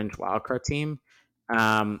like a fringe wildcard team.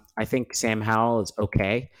 I think Sam Howell is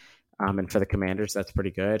okay. And for the Commanders, that's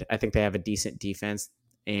pretty good. I think they have a decent defense,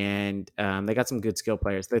 and they got some good skill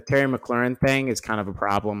players. The Terry McLaurin thing is kind of a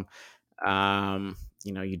problem.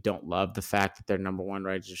 You don't love the fact that their number 1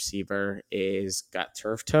 wide receiver got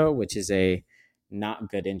turf toe, which is a not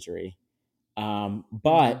good injury.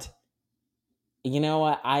 But you know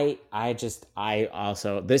what? I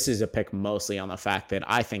also, this is a pick mostly on the fact that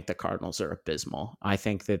I think the Cardinals are abysmal. I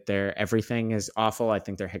think that everything is awful. I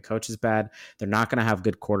think their head coach is bad. They're not going to have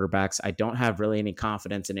good quarterbacks. I don't have really any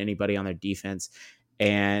confidence in anybody on their defense.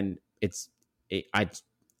 And I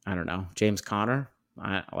don't know. James Conner.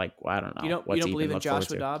 I don't know. You don't believe in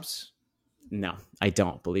Joshua Dobbs? No, I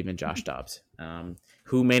don't believe in Josh Dobbs,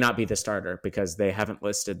 who may not be the starter because they haven't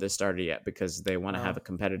listed the starter yet because they want to have a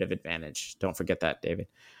competitive advantage. Don't forget that, David.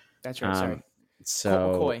 That's right. Sorry.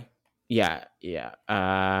 So Colt McCoy. Yeah.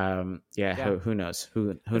 Who knows?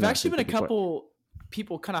 There's actually been a couple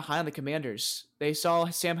people kind of high on the Commanders. They saw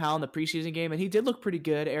Sam Howell in the preseason game, and he did look pretty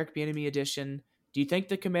good. Eric Bieniemy addition. Do you think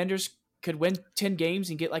the Commanders could win 10 games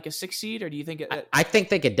and get like a 6 seed, or do you think I think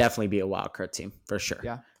they could definitely be a wild card team for sure.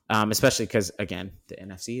 Yeah. Especially because, again, the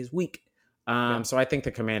NFC is weak. So I think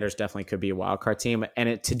the Commanders definitely could be a wild card team.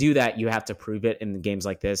 And to do that, you have to prove it in games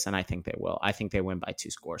like this, and I think they will. I think they win by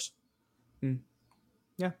 2 scores.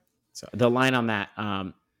 Yeah. So the line on that,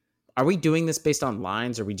 are we doing this based on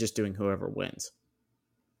lines, or are we just doing whoever wins?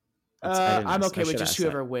 I'm okay with just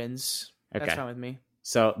whoever wins. Okay. That's fine with me.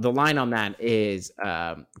 So the line on that is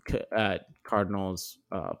Cardinals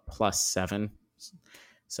 +7.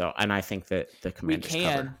 So, and I think that the Commanders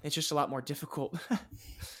cover. It's just a lot more difficult.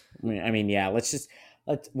 We don't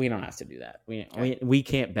have to do that. We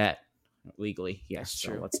can't bet legally. Yes,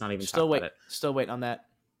 true. So let's not even talk about it. Still waiting on that.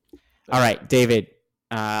 All right, David,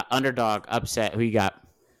 underdog, upset. Who you got?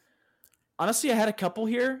 Honestly, I had a couple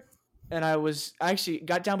here, and I actually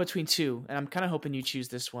got down between two, and I'm kind of hoping you choose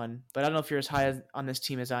this one, but I don't know if you're as high on this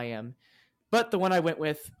team as I am. But the one I went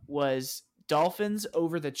with was Dolphins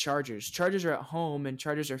over the Chargers. Chargers are at home, and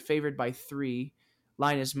Chargers are favored by 3.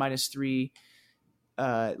 Line is -3,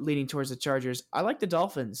 leaning towards the Chargers. I like the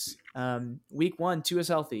Dolphins. Week 1, Tua is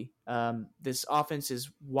healthy. This offense is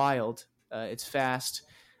wild. It's fast,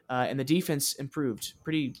 and the defense improved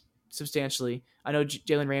pretty substantially. I know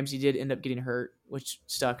Jalen Ramsey did end up getting hurt, which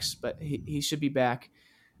sucks, but he should be back.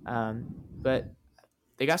 But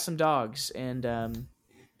they got some dogs, and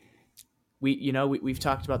we've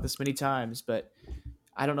talked about this many times, but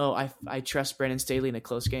I don't know. I trust Brandon Staley in a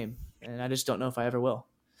close game, and I just don't know if I ever will.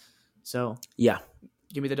 So yeah,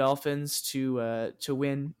 give me the Dolphins to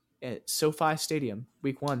win at SoFi Stadium,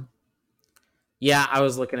 Week 1. Yeah, I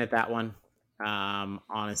was looking at that one.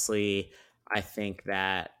 Honestly, I think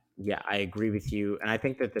that I agree with you, and I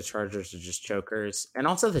think that the Chargers are just chokers, and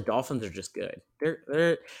also the Dolphins are just good.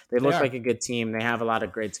 They look like a good team. They have a lot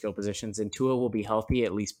of great skill positions, and Tua will be healthy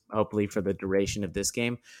at least, hopefully, for the duration of this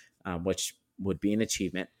game, which would be an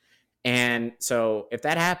achievement. And so, if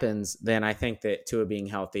that happens, then I think that Tua being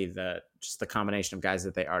healthy, just the combination of guys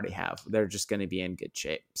that they already have, they're just going to be in good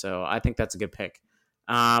shape. So I think that's a good pick.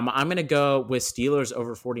 I'm going to go with Steelers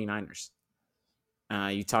over 49ers.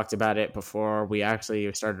 You talked about it before we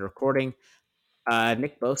actually started recording.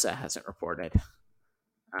 Nick Bosa hasn't reported.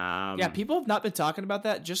 People have not been talking about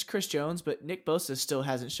that. Just Chris Jones, but Nick Bosa still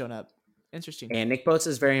hasn't shown up. Interesting. And Nick Bosa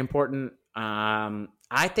is very important.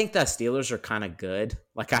 I think the Steelers are kind of good.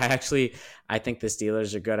 Like I think the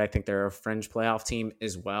Steelers are good. I think they're a fringe playoff team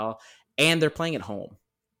as well, and they're playing at home,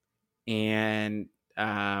 and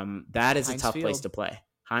that is Heinz a tough Field. place to play.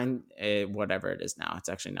 Heinz, whatever it is now, it's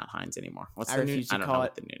actually not Heinz anymore. What's I the new? refuse to I don't call know it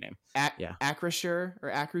what the new name. Acrisure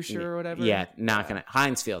or whatever. Yeah, not gonna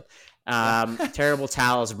Heinz Field. Terrible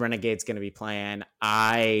towels. Renegade's gonna be playing.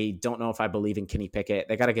 I don't know if I believe in Kenny Pickett.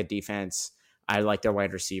 They got a good defense. I like their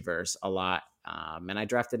wide receivers a lot. And I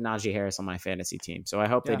drafted Najee Harris on my fantasy team, so I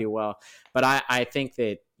hope they do well. But I think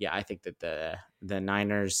that the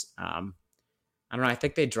Niners, I don't know. I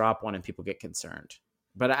think they drop one and people get concerned.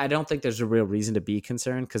 But I don't think there's a real reason to be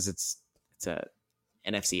concerned because it's a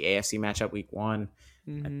NFC AFC matchup week 1.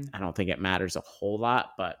 Mm-hmm. I don't think it matters a whole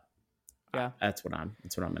lot, but that's what I'm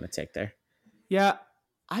going to take there. Yeah,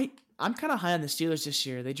 I'm kind of high on the Steelers this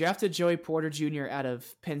year. They drafted Joey Porter Jr. out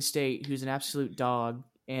of Penn State, who's an absolute dog,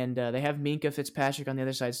 and they have Minkah Fitzpatrick on the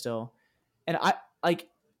other side still. And I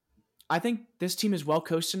think this team is well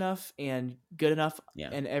coached enough and good enough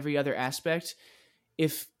in every other aspect.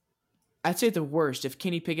 If I'd say at the worst, if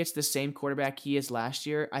Kenny Pickett's the same quarterback he is last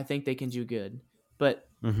year, I think they can do good. But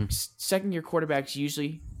second-year quarterbacks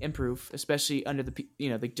usually improve, especially under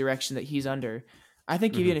the direction that he's under. I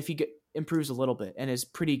think even if he improves a little bit and is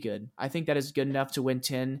pretty good, I think that is good enough to win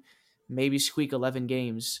 10, maybe squeak 11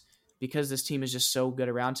 games because this team is just so good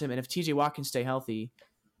around him. And if TJ Watt can stay healthy,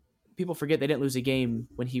 people forget they didn't lose a game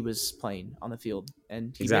when he was playing on the field,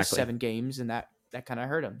 and he missed 7 games, and that kind of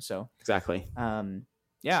hurt him. So exactly.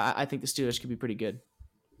 I think the Steelers could be pretty good.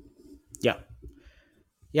 Yeah.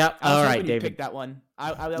 Yeah. All right, David. Pick that one.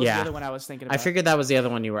 That was the other one I was thinking about. I figured that was the other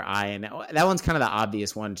one you were eyeing. That one's kind of the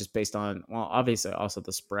obvious one, just based on, well, obviously also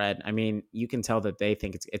the spread. I mean, you can tell that they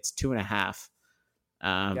think it's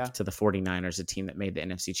 2.5 to the 49ers, a team that made the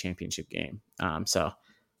NFC Championship game. So,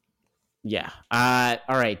 yeah. All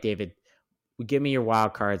right, David. Give me your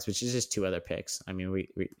wild cards, which is just 2 other picks. I mean,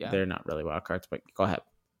 they're not really wild cards, but go ahead.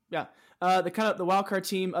 Yeah. The wild card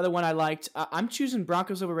team, other one I liked. I'm choosing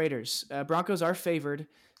Broncos over Raiders. Broncos are favored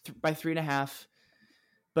by 3.5,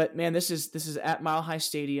 but man, this is at Mile High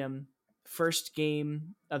Stadium. First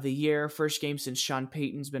game of the year. First game since Sean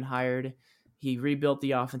Payton's been hired. He rebuilt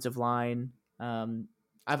the offensive line.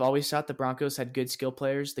 I've always thought the Broncos had good skill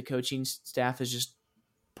players. The coaching staff has just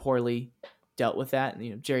poorly dealt with that.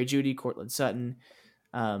 Jerry Jeudy, Cortland Sutton.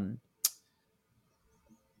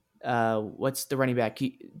 What's the running back?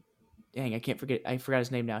 I forgot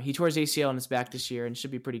his name now. He tore his ACL on his back this year and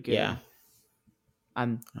should be pretty good. Yeah.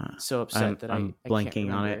 I'm so upset I'm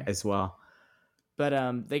blanking on it as well.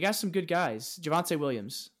 But they got some good guys. Javonte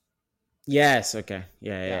Williams. Yes. Okay.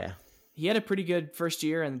 Yeah. He had a pretty good first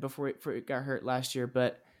year and before it got hurt last year.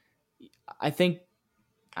 But I think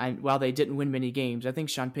while they didn't win many games, I think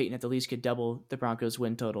Sean Payton at the least could double the Broncos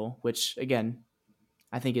win total, which again,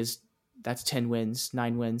 I think that's 10 wins,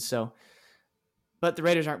 9 wins. So, but the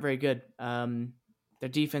Raiders aren't very good. Their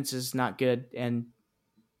defense is not good. And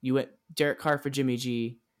you went Derek Carr for Jimmy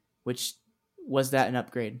G, which was that an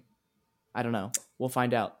upgrade? I don't know. We'll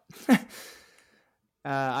find out.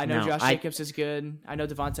 I know Josh Jacobs is good. I know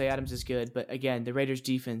Devontae Adams is good, but again, the Raiders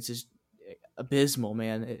defense is abysmal,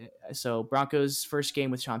 man. So Broncos first game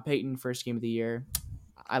with Sean Payton, first game of the year.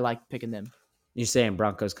 I like picking them. You're saying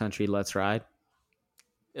Broncos country, let's ride?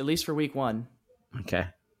 At least for week 1. Okay,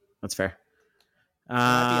 that's fair. It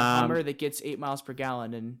might be a Hummer that gets 8 miles per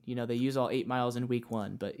gallon, and they use all 8 miles in week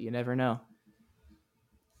 1, but you never know.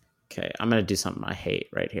 Okay, I'm gonna do something I hate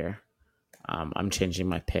right here. I'm changing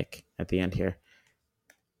my pick at the end here.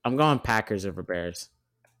 I'm going Packers over Bears.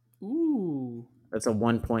 Ooh, that's a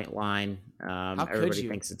 1-point line. Everybody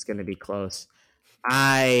thinks it's going to be close.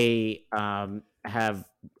 I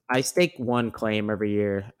stake one claim every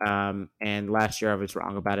year, and last year I was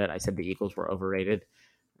wrong about it. I said the Eagles were overrated,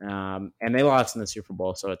 and they lost in the Super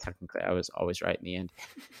Bowl, so technically I was always right in the end.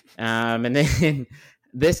 And then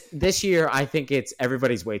this year, I think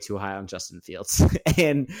everybody's way too high on Justin Fields,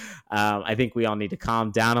 and I think we all need to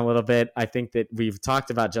calm down a little bit. I think that we've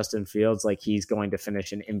talked about Justin Fields like he's going to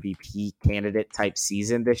finish an MVP candidate type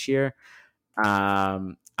season this year.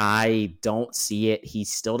 I don't see it. He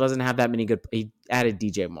still doesn't have that many good. He added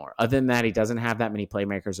DJ Moore. Other than that, he doesn't have that many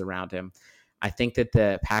playmakers around him. I think that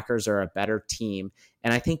the Packers are a better team,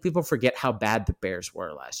 and I think people forget how bad the Bears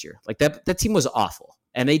were last year. Like that team was awful.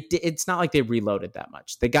 And it's not like they reloaded that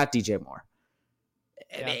much. They got DJ Moore.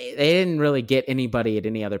 Yeah. They didn't really get anybody at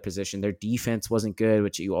any other position. Their defense wasn't good,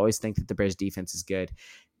 which you always think that the Bears defense is good.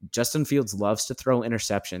 Justin Fields loves to throw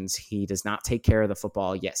interceptions. He does not take care of the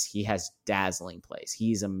football. Yes, he has dazzling plays.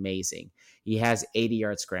 He's amazing. He has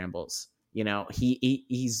 80-yard scrambles.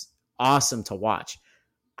 He's awesome to watch.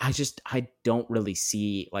 I don't really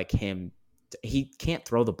see like him. He can't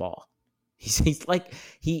throw the ball. He's like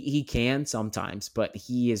he can sometimes, but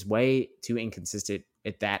he is way too inconsistent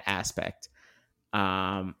at that aspect.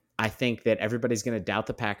 I think that everybody's going to doubt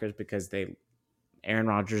the Packers because Aaron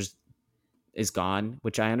Rodgers is gone,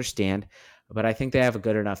 which I understand, but I think they have a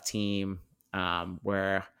good enough team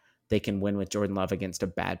where they can win with Jordan Love against a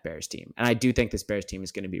bad Bears team. And I do think this Bears team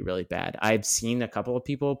is going to be really bad. I've seen a couple of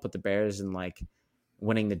people put the Bears in like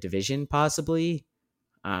winning the division possibly.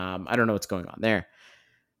 I don't know what's going on there.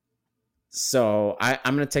 So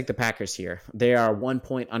I'm going to take the Packers here. They are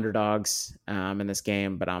 1-point underdogs in this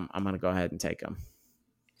game, but I'm going to go ahead and take them.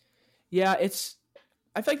 Yeah, I feel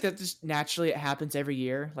like that just naturally it happens every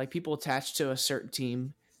year. Like people attach to a certain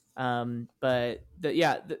team, but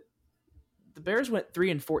the Bears went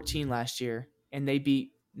 3-14 last year, and they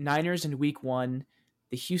beat Niners in Week 1,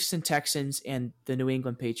 the Houston Texans, and the New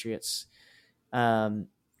England Patriots. And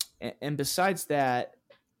besides that,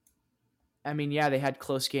 I mean, yeah, they had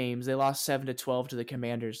close games. They lost 7-12 to the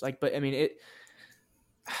Commanders. But I mean, it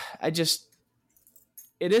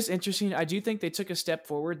is interesting. I do think they took a step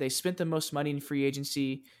forward. They spent the most money in free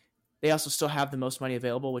agency. They also still have the most money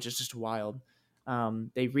available, which is just wild.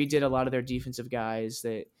 They redid a lot of their defensive guys.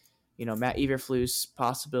 That Matt Eberflus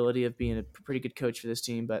possibility of being a pretty good coach for this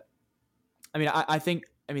team. But I mean, I think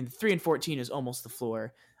 3-14 is almost the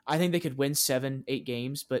floor. I think they could win 7-8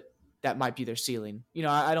 games, but that might be their ceiling.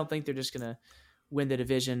 I don't think they're just going to win the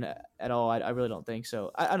division at all. I really don't think so.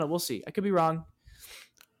 I don't know. We'll see. I could be wrong,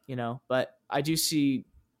 but I do see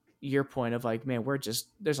your point of like, man,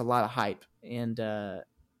 there's a lot of hype, and I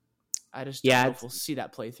just don't know if we'll see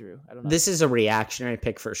that play through. I don't know. This is a reactionary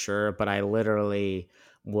pick for sure, but I literally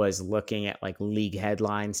was looking at like league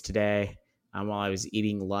headlines today while I was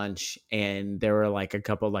eating lunch, and there were like a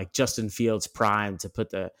couple like Justin Fields prime to put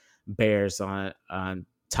the Bears on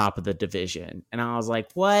top of the division. And I was like,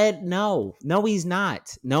 what? No, he's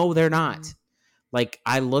not. No, they're not. Like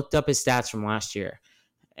I looked up his stats from last year,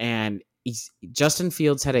 and Justin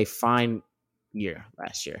Fields had a fine year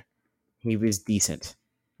last year. He was decent.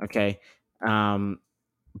 Okay.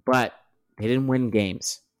 But they didn't win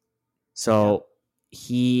games. So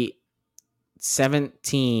he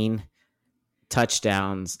 17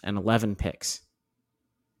 touchdowns and 11 picks.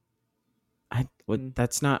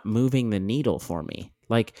 That's not moving the needle for me.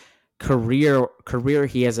 Like career,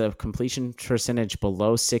 he has a completion percentage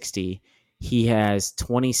below 60. He has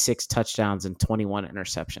 26 touchdowns and 21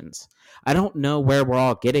 interceptions. I don't know where we're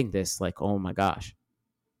all getting this. Like, oh my gosh,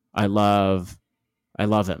 I love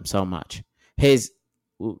him so much. His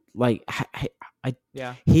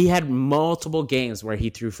he had multiple games where he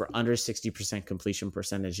threw for under 60% completion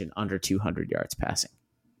percentage and under 200 yards passing.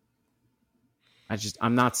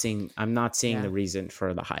 I'm not seeing the reason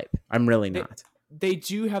for the hype. I'm really not. They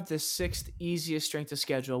do have the 6th easiest strength of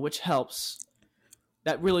schedule, which helps.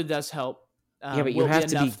 That really does help. But you have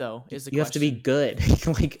to be though. You have to be good.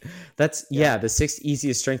 Like that's the 6th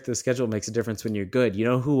easiest strength of the schedule makes a difference when you're good. You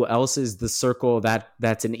know who else is the circle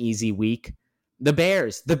that's an easy week? The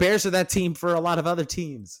Bears. The Bears are that team for a lot of other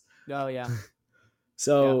teams. Oh, yeah.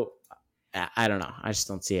 So, yeah. I don't know. I just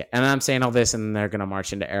don't see it. And I'm saying all this, and they're going to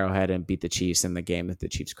march into Arrowhead and beat the Chiefs in the game that the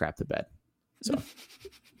Chiefs crap the bed. So,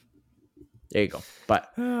 there you go.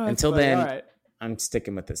 But until then, right. I'm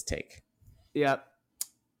sticking with this take. Yep.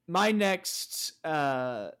 My next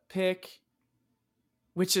pick,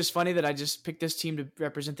 which is funny that I just picked this team to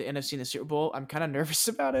represent the NFC in the Super Bowl. I'm kind of nervous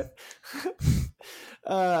about it.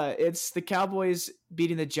 It's the Cowboys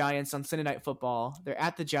beating the Giants on Sunday Night Football. They're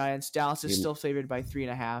at the Giants. Dallas is still favored by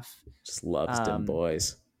 3.5. Just loves them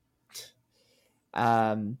boys.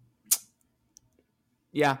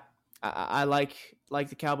 Yeah, I like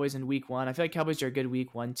the Cowboys in Week 1. I feel like Cowboys are a good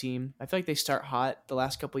Week 1 team. I feel like they start hot the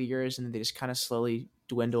last couple of years and then they just kind of slowly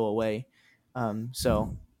dwindle away.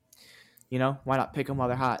 So, why not pick them while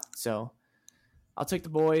they're hot? So, I'll take the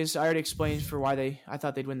boys. I already explained for why I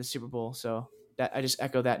thought they'd win the Super Bowl. So I just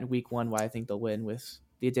echo that in Week 1 why I think they'll win with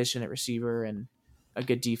the addition at receiver and a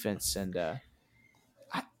good defense. And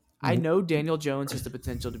I know Daniel Jones has the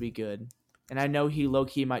potential to be good, and I know he low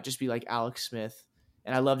key might just be like Alex Smith.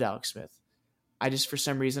 And I loved Alex Smith. I just, for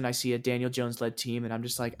some reason, I see a Daniel Jones-led team, and I'm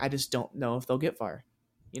just like, I just don't know if they'll get far.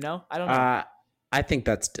 I don't know. I think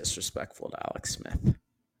that's disrespectful to Alex Smith. Really?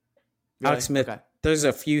 Alex Smith, okay. There's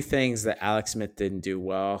a few things that Alex Smith didn't do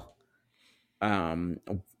well.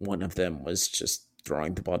 One of them was just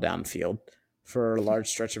throwing the ball downfield for a large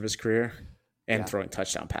stretch of his career and throwing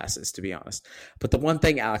touchdown passes, to be honest. But the one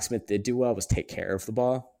thing Alex Smith did do well was take care of the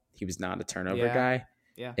ball. He was not a turnover guy.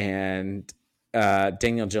 Yeah. And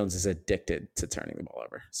Daniel Jones is addicted to turning the ball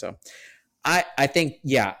over. So I think,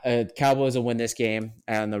 Cowboys will win this game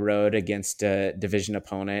on the road against a division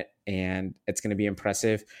opponent, and it's going to be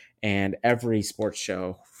impressive. And every sports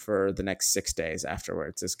show for the next 6 days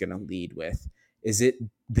afterwards is going to lead with, is it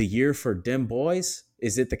the year for Dim Boys?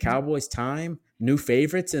 Is it the Cowboys' time? New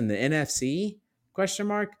favorites in the NFC? ?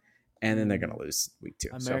 And then they're going to lose Week 2.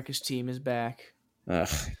 America's team is back. Ugh,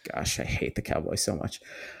 gosh, I hate the Cowboys so much.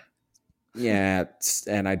 Yeah,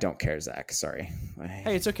 and I don't care, Zach. Sorry.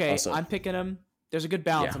 Hey, it's okay. Also, I'm picking them. There's a good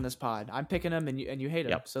balance on this pod. I'm picking them, and you hate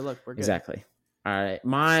them. Yep. So look, we're good. Exactly. All right.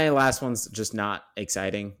 My last one's just not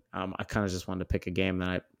exciting. I kind of just wanted to pick a game that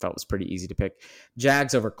I felt was pretty easy to pick.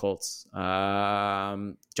 Jags over Colts.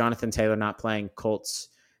 Jonathan Taylor not playing. Colts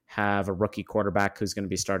have a rookie quarterback who's going to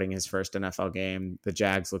be starting his first NFL game. The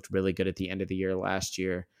Jags looked really good at the end of the year last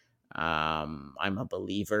year. I'm a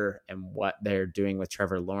believer in what they're doing with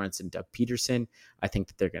Trevor Lawrence and Doug Peterson. I think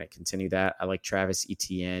that they're going to continue that. I like Travis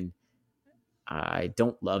Etienne. I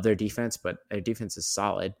don't love their defense, but their defense is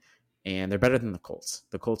solid, and they're better than the Colts.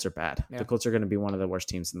 The Colts are bad. Yeah. The Colts are going to be one of the worst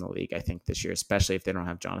teams in the league, I think, this year, especially if they don't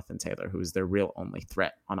have Jonathan Taylor, who is their real only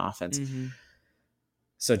threat on offense. Mm-hmm.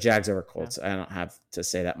 So Jags over Colts. Yeah. I don't have to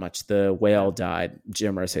say that much. The whale died.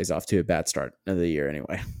 Jim Irsay's off to a bad start of the year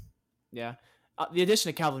anyway. Yeah. The addition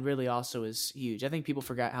of Calvin Ridley also is huge. I think people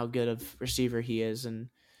forgot how good of receiver he is, and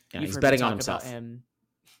he's betting on himself. About him.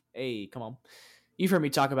 Hey, come on! You've heard me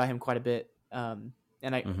talk about him quite a bit,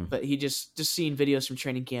 but he just seeing videos from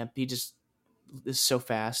training camp, he just is so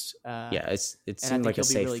fast. It seemed like a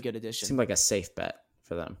safe, really good addition. Seemed like a safe bet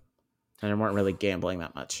for them, and they weren't really gambling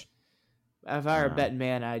that much. If I were a betting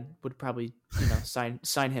man, I would probably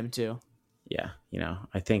sign him too. Yeah,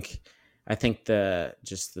 I think the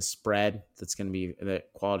spread that's going to be the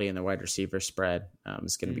quality in the wide receiver spread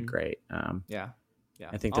is going to be great. Yeah.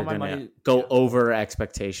 I think they're going to go over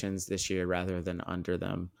expectations this year rather than under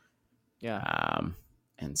them. Yeah.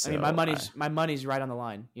 And so my money's right on the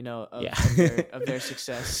line, of their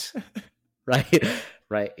success.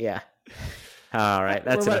 Right. Yeah. All right.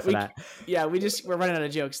 That's enough of that. Yeah. We're running out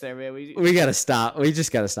of jokes there, man. We got to stop. We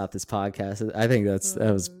just got to stop this podcast. I think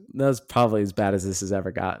that was probably as bad as this has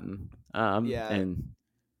ever gotten. And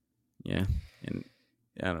I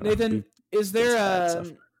don't know. Nathan, is there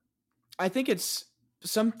I think it's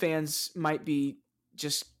some fans might be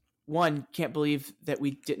just can't believe that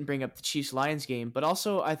we didn't bring up the Chiefs-Lions game, but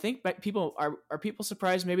also I think people are people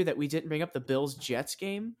surprised maybe that we didn't bring up the Bills-Jets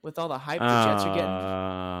game with all the hype the Jets are getting.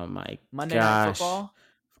 Oh my Monday Night Football.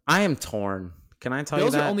 I am torn. Can I tell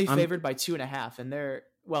Bills you that? Bills are only favored by 2.5, and they're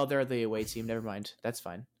the away team. Never mind. That's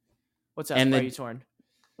fine. What's that? Why are you torn?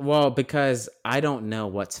 Well, because I don't know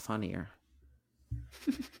what's funnier.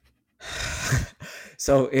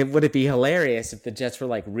 So would it be hilarious if the Jets were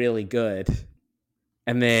like really good,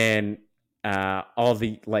 and then all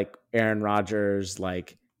the like Aaron Rodgers is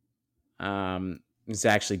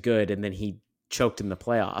actually good, and then he choked in the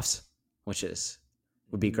playoffs, which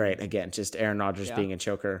would be great. Again, just Aaron Rodgers being a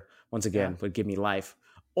choker once again would give me life.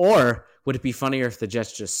 Or would it be funnier if the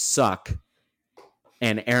Jets just suck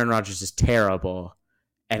and Aaron Rodgers is terrible,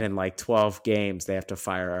 and in like 12 games they have to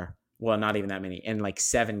fire. Well, not even that many. In like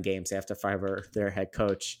 7 games they have to fire their head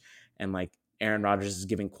coach, and like Aaron Rodgers is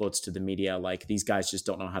giving quotes to the media like these guys just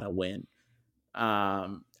don't know how to win. I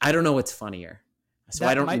don't know what's funnier, so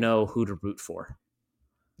I don't know who to root for.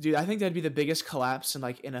 Dude, I think that'd be the biggest collapse in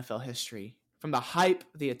like NFL history. From the hype,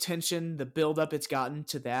 the attention, the buildup it's gotten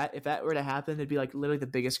to that. If that were to happen, it'd be like literally the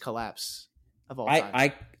biggest collapse of all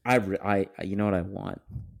time. I you know what I want?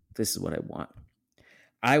 This is what I want.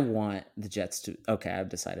 I want the Jets to. Okay, I've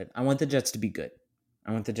decided. I want the Jets to be good.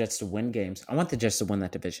 I want the Jets to win games. I want the Jets to win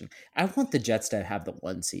that division. I want the Jets to have the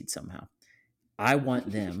 1 seed somehow. I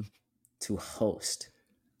want them to host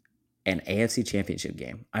an AFC Championship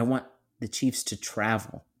game. I want the Chiefs to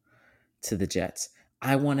travel to the Jets.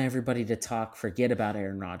 I want everybody to forget about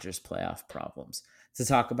Aaron Rodgers' playoff problems, to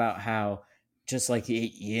talk about how just like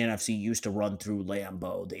the NFC used to run through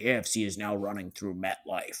Lambeau, the AFC is now running through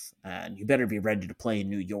MetLife, and you better be ready to play in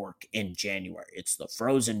New York in January. It's the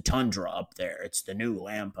frozen tundra up there. It's the new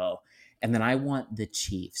Lambeau. And then I want the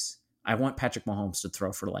Chiefs. I want Patrick Mahomes to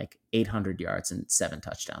throw for like 800 yards and 7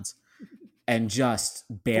 touchdowns and just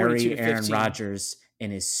bury Aaron Rodgers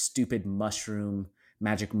in his stupid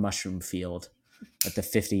magic mushroom field at the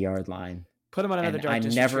 50-yard line. Put him on another dark I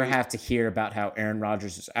never have to hear about how Aaron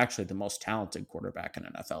Rodgers is actually the most talented quarterback in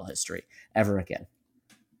NFL history ever again.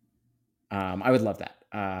 I would love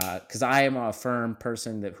that because I am a firm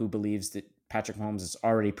person who believes that Patrick Mahomes has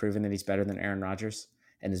already proven that he's better than Aaron Rodgers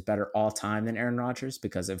and is better all time than Aaron Rodgers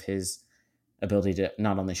because of his ability to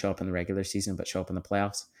not only show up in the regular season but show up in the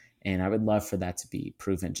playoffs. And I would love for that to be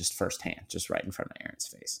proven just firsthand, just right in front of Aaron's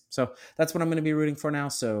face. So that's what I'm going to be rooting for now.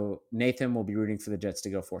 So Nathan will be rooting for the Jets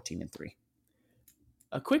to go 14-3.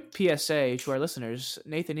 A quick PSA to our listeners: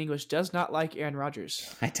 Nathan English does not like Aaron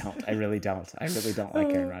Rodgers. I don't. I really don't. I really don't like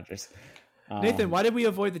Aaron Rodgers. Nathan, why did we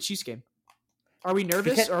avoid the Chiefs game? Are we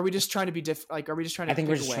nervous, or are we just trying to be different? Are we just trying to? I think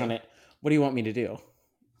we're just trying to. What do you want me to do?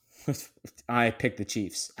 I picked the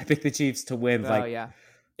Chiefs. I picked the Chiefs to win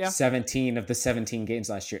 17 of the 17 games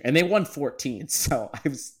last year, and they won 14. So I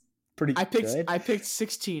was pretty good. I picked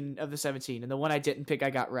 16 of the 17, and the one I didn't pick, I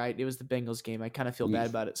got right. It was the Bengals game. I kind of feel bad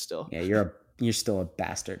about it still. Yeah, you're still a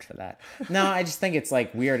bastard for that. No, I just think it's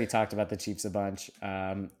like we already talked about the Chiefs a bunch.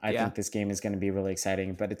 I think this game is going to be really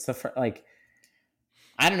exciting, but it's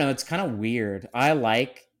I don't know. It's kind of weird. I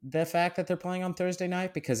like the fact that they're playing on Thursday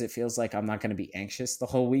night because it feels like I'm not going to be anxious the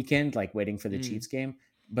whole weekend, like waiting for the Chiefs game.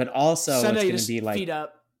 But also, Sunday, it's going to be like, feet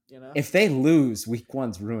up, if they lose, week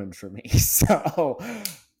 1's ruined for me. So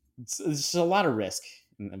there's a lot of risk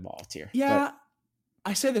involved here. Yeah, but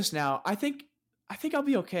I say this now. I think I'll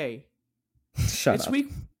be okay. It's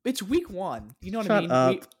week 1. You know what I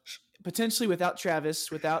mean? Potentially without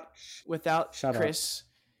Travis, without Chris.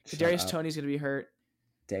 Kadarius Toney's going to be hurt.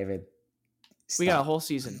 David, stop. We got a whole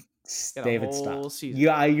season. David, stop.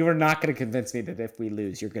 You are not going to convince me that if we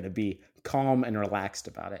lose, you're going to be calm and relaxed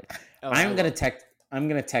about it. I'm going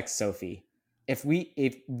to text Sophie. If we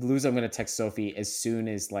lose, I'm going to text Sophie as soon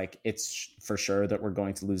as like it's for sure that we're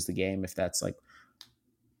going to lose the game. If that's like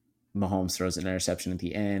Mahomes throws an interception at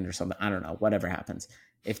the end or something, I don't know. Whatever happens.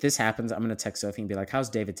 If this happens, I'm going to text Sophie and be like, "How's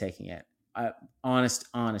David taking it?"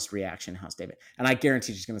 Honest reaction. How's David? And I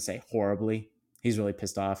guarantee she's going to say horribly. He's really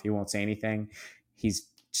pissed off. He won't say anything. He's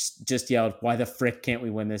just yelled, "Why the frick can't we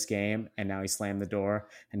win this game?" And now he slammed the door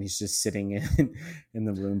and he's just sitting in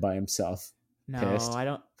the room by himself. No, pissed. I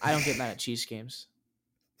don't get mad at Chiefs games.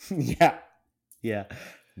 Yeah.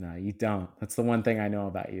 No, you don't. That's the one thing I know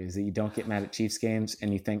about you is that you don't get mad at Chiefs games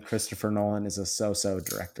and you think Christopher Nolan is a so-so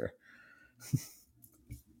director.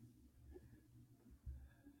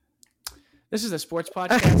 This is a sports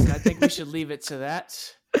podcast, and I think we should leave it to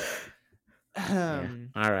that. Yeah.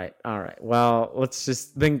 All right. Well, let's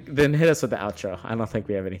just then hit us with the outro. I don't think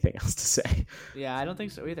we have anything else to say. Yeah, I don't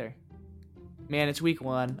think so either. Man, it's week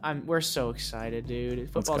 1. We're so excited, dude.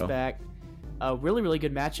 Football's back. Really, really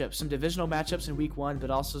good matchups. Some divisional matchups in week 1, but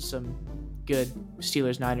also some good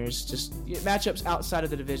Steelers, Niners. Just matchups outside of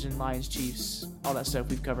the division, Lions, Chiefs, all that stuff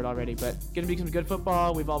we've covered already. But gonna be some good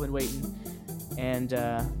football. We've all been waiting. And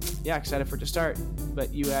excited for it to start.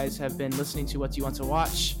 But you guys have been listening to What You Want to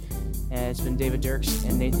Watch. And it's been David Dirks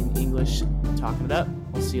and Nathan English talking it up.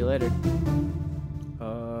 We'll see you later.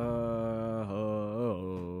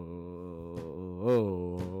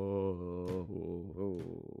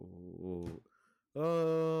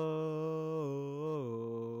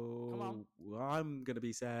 Come on. I'm going to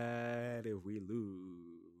be sad if we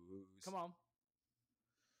lose. Come on.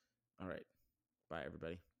 All right. Bye,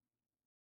 everybody.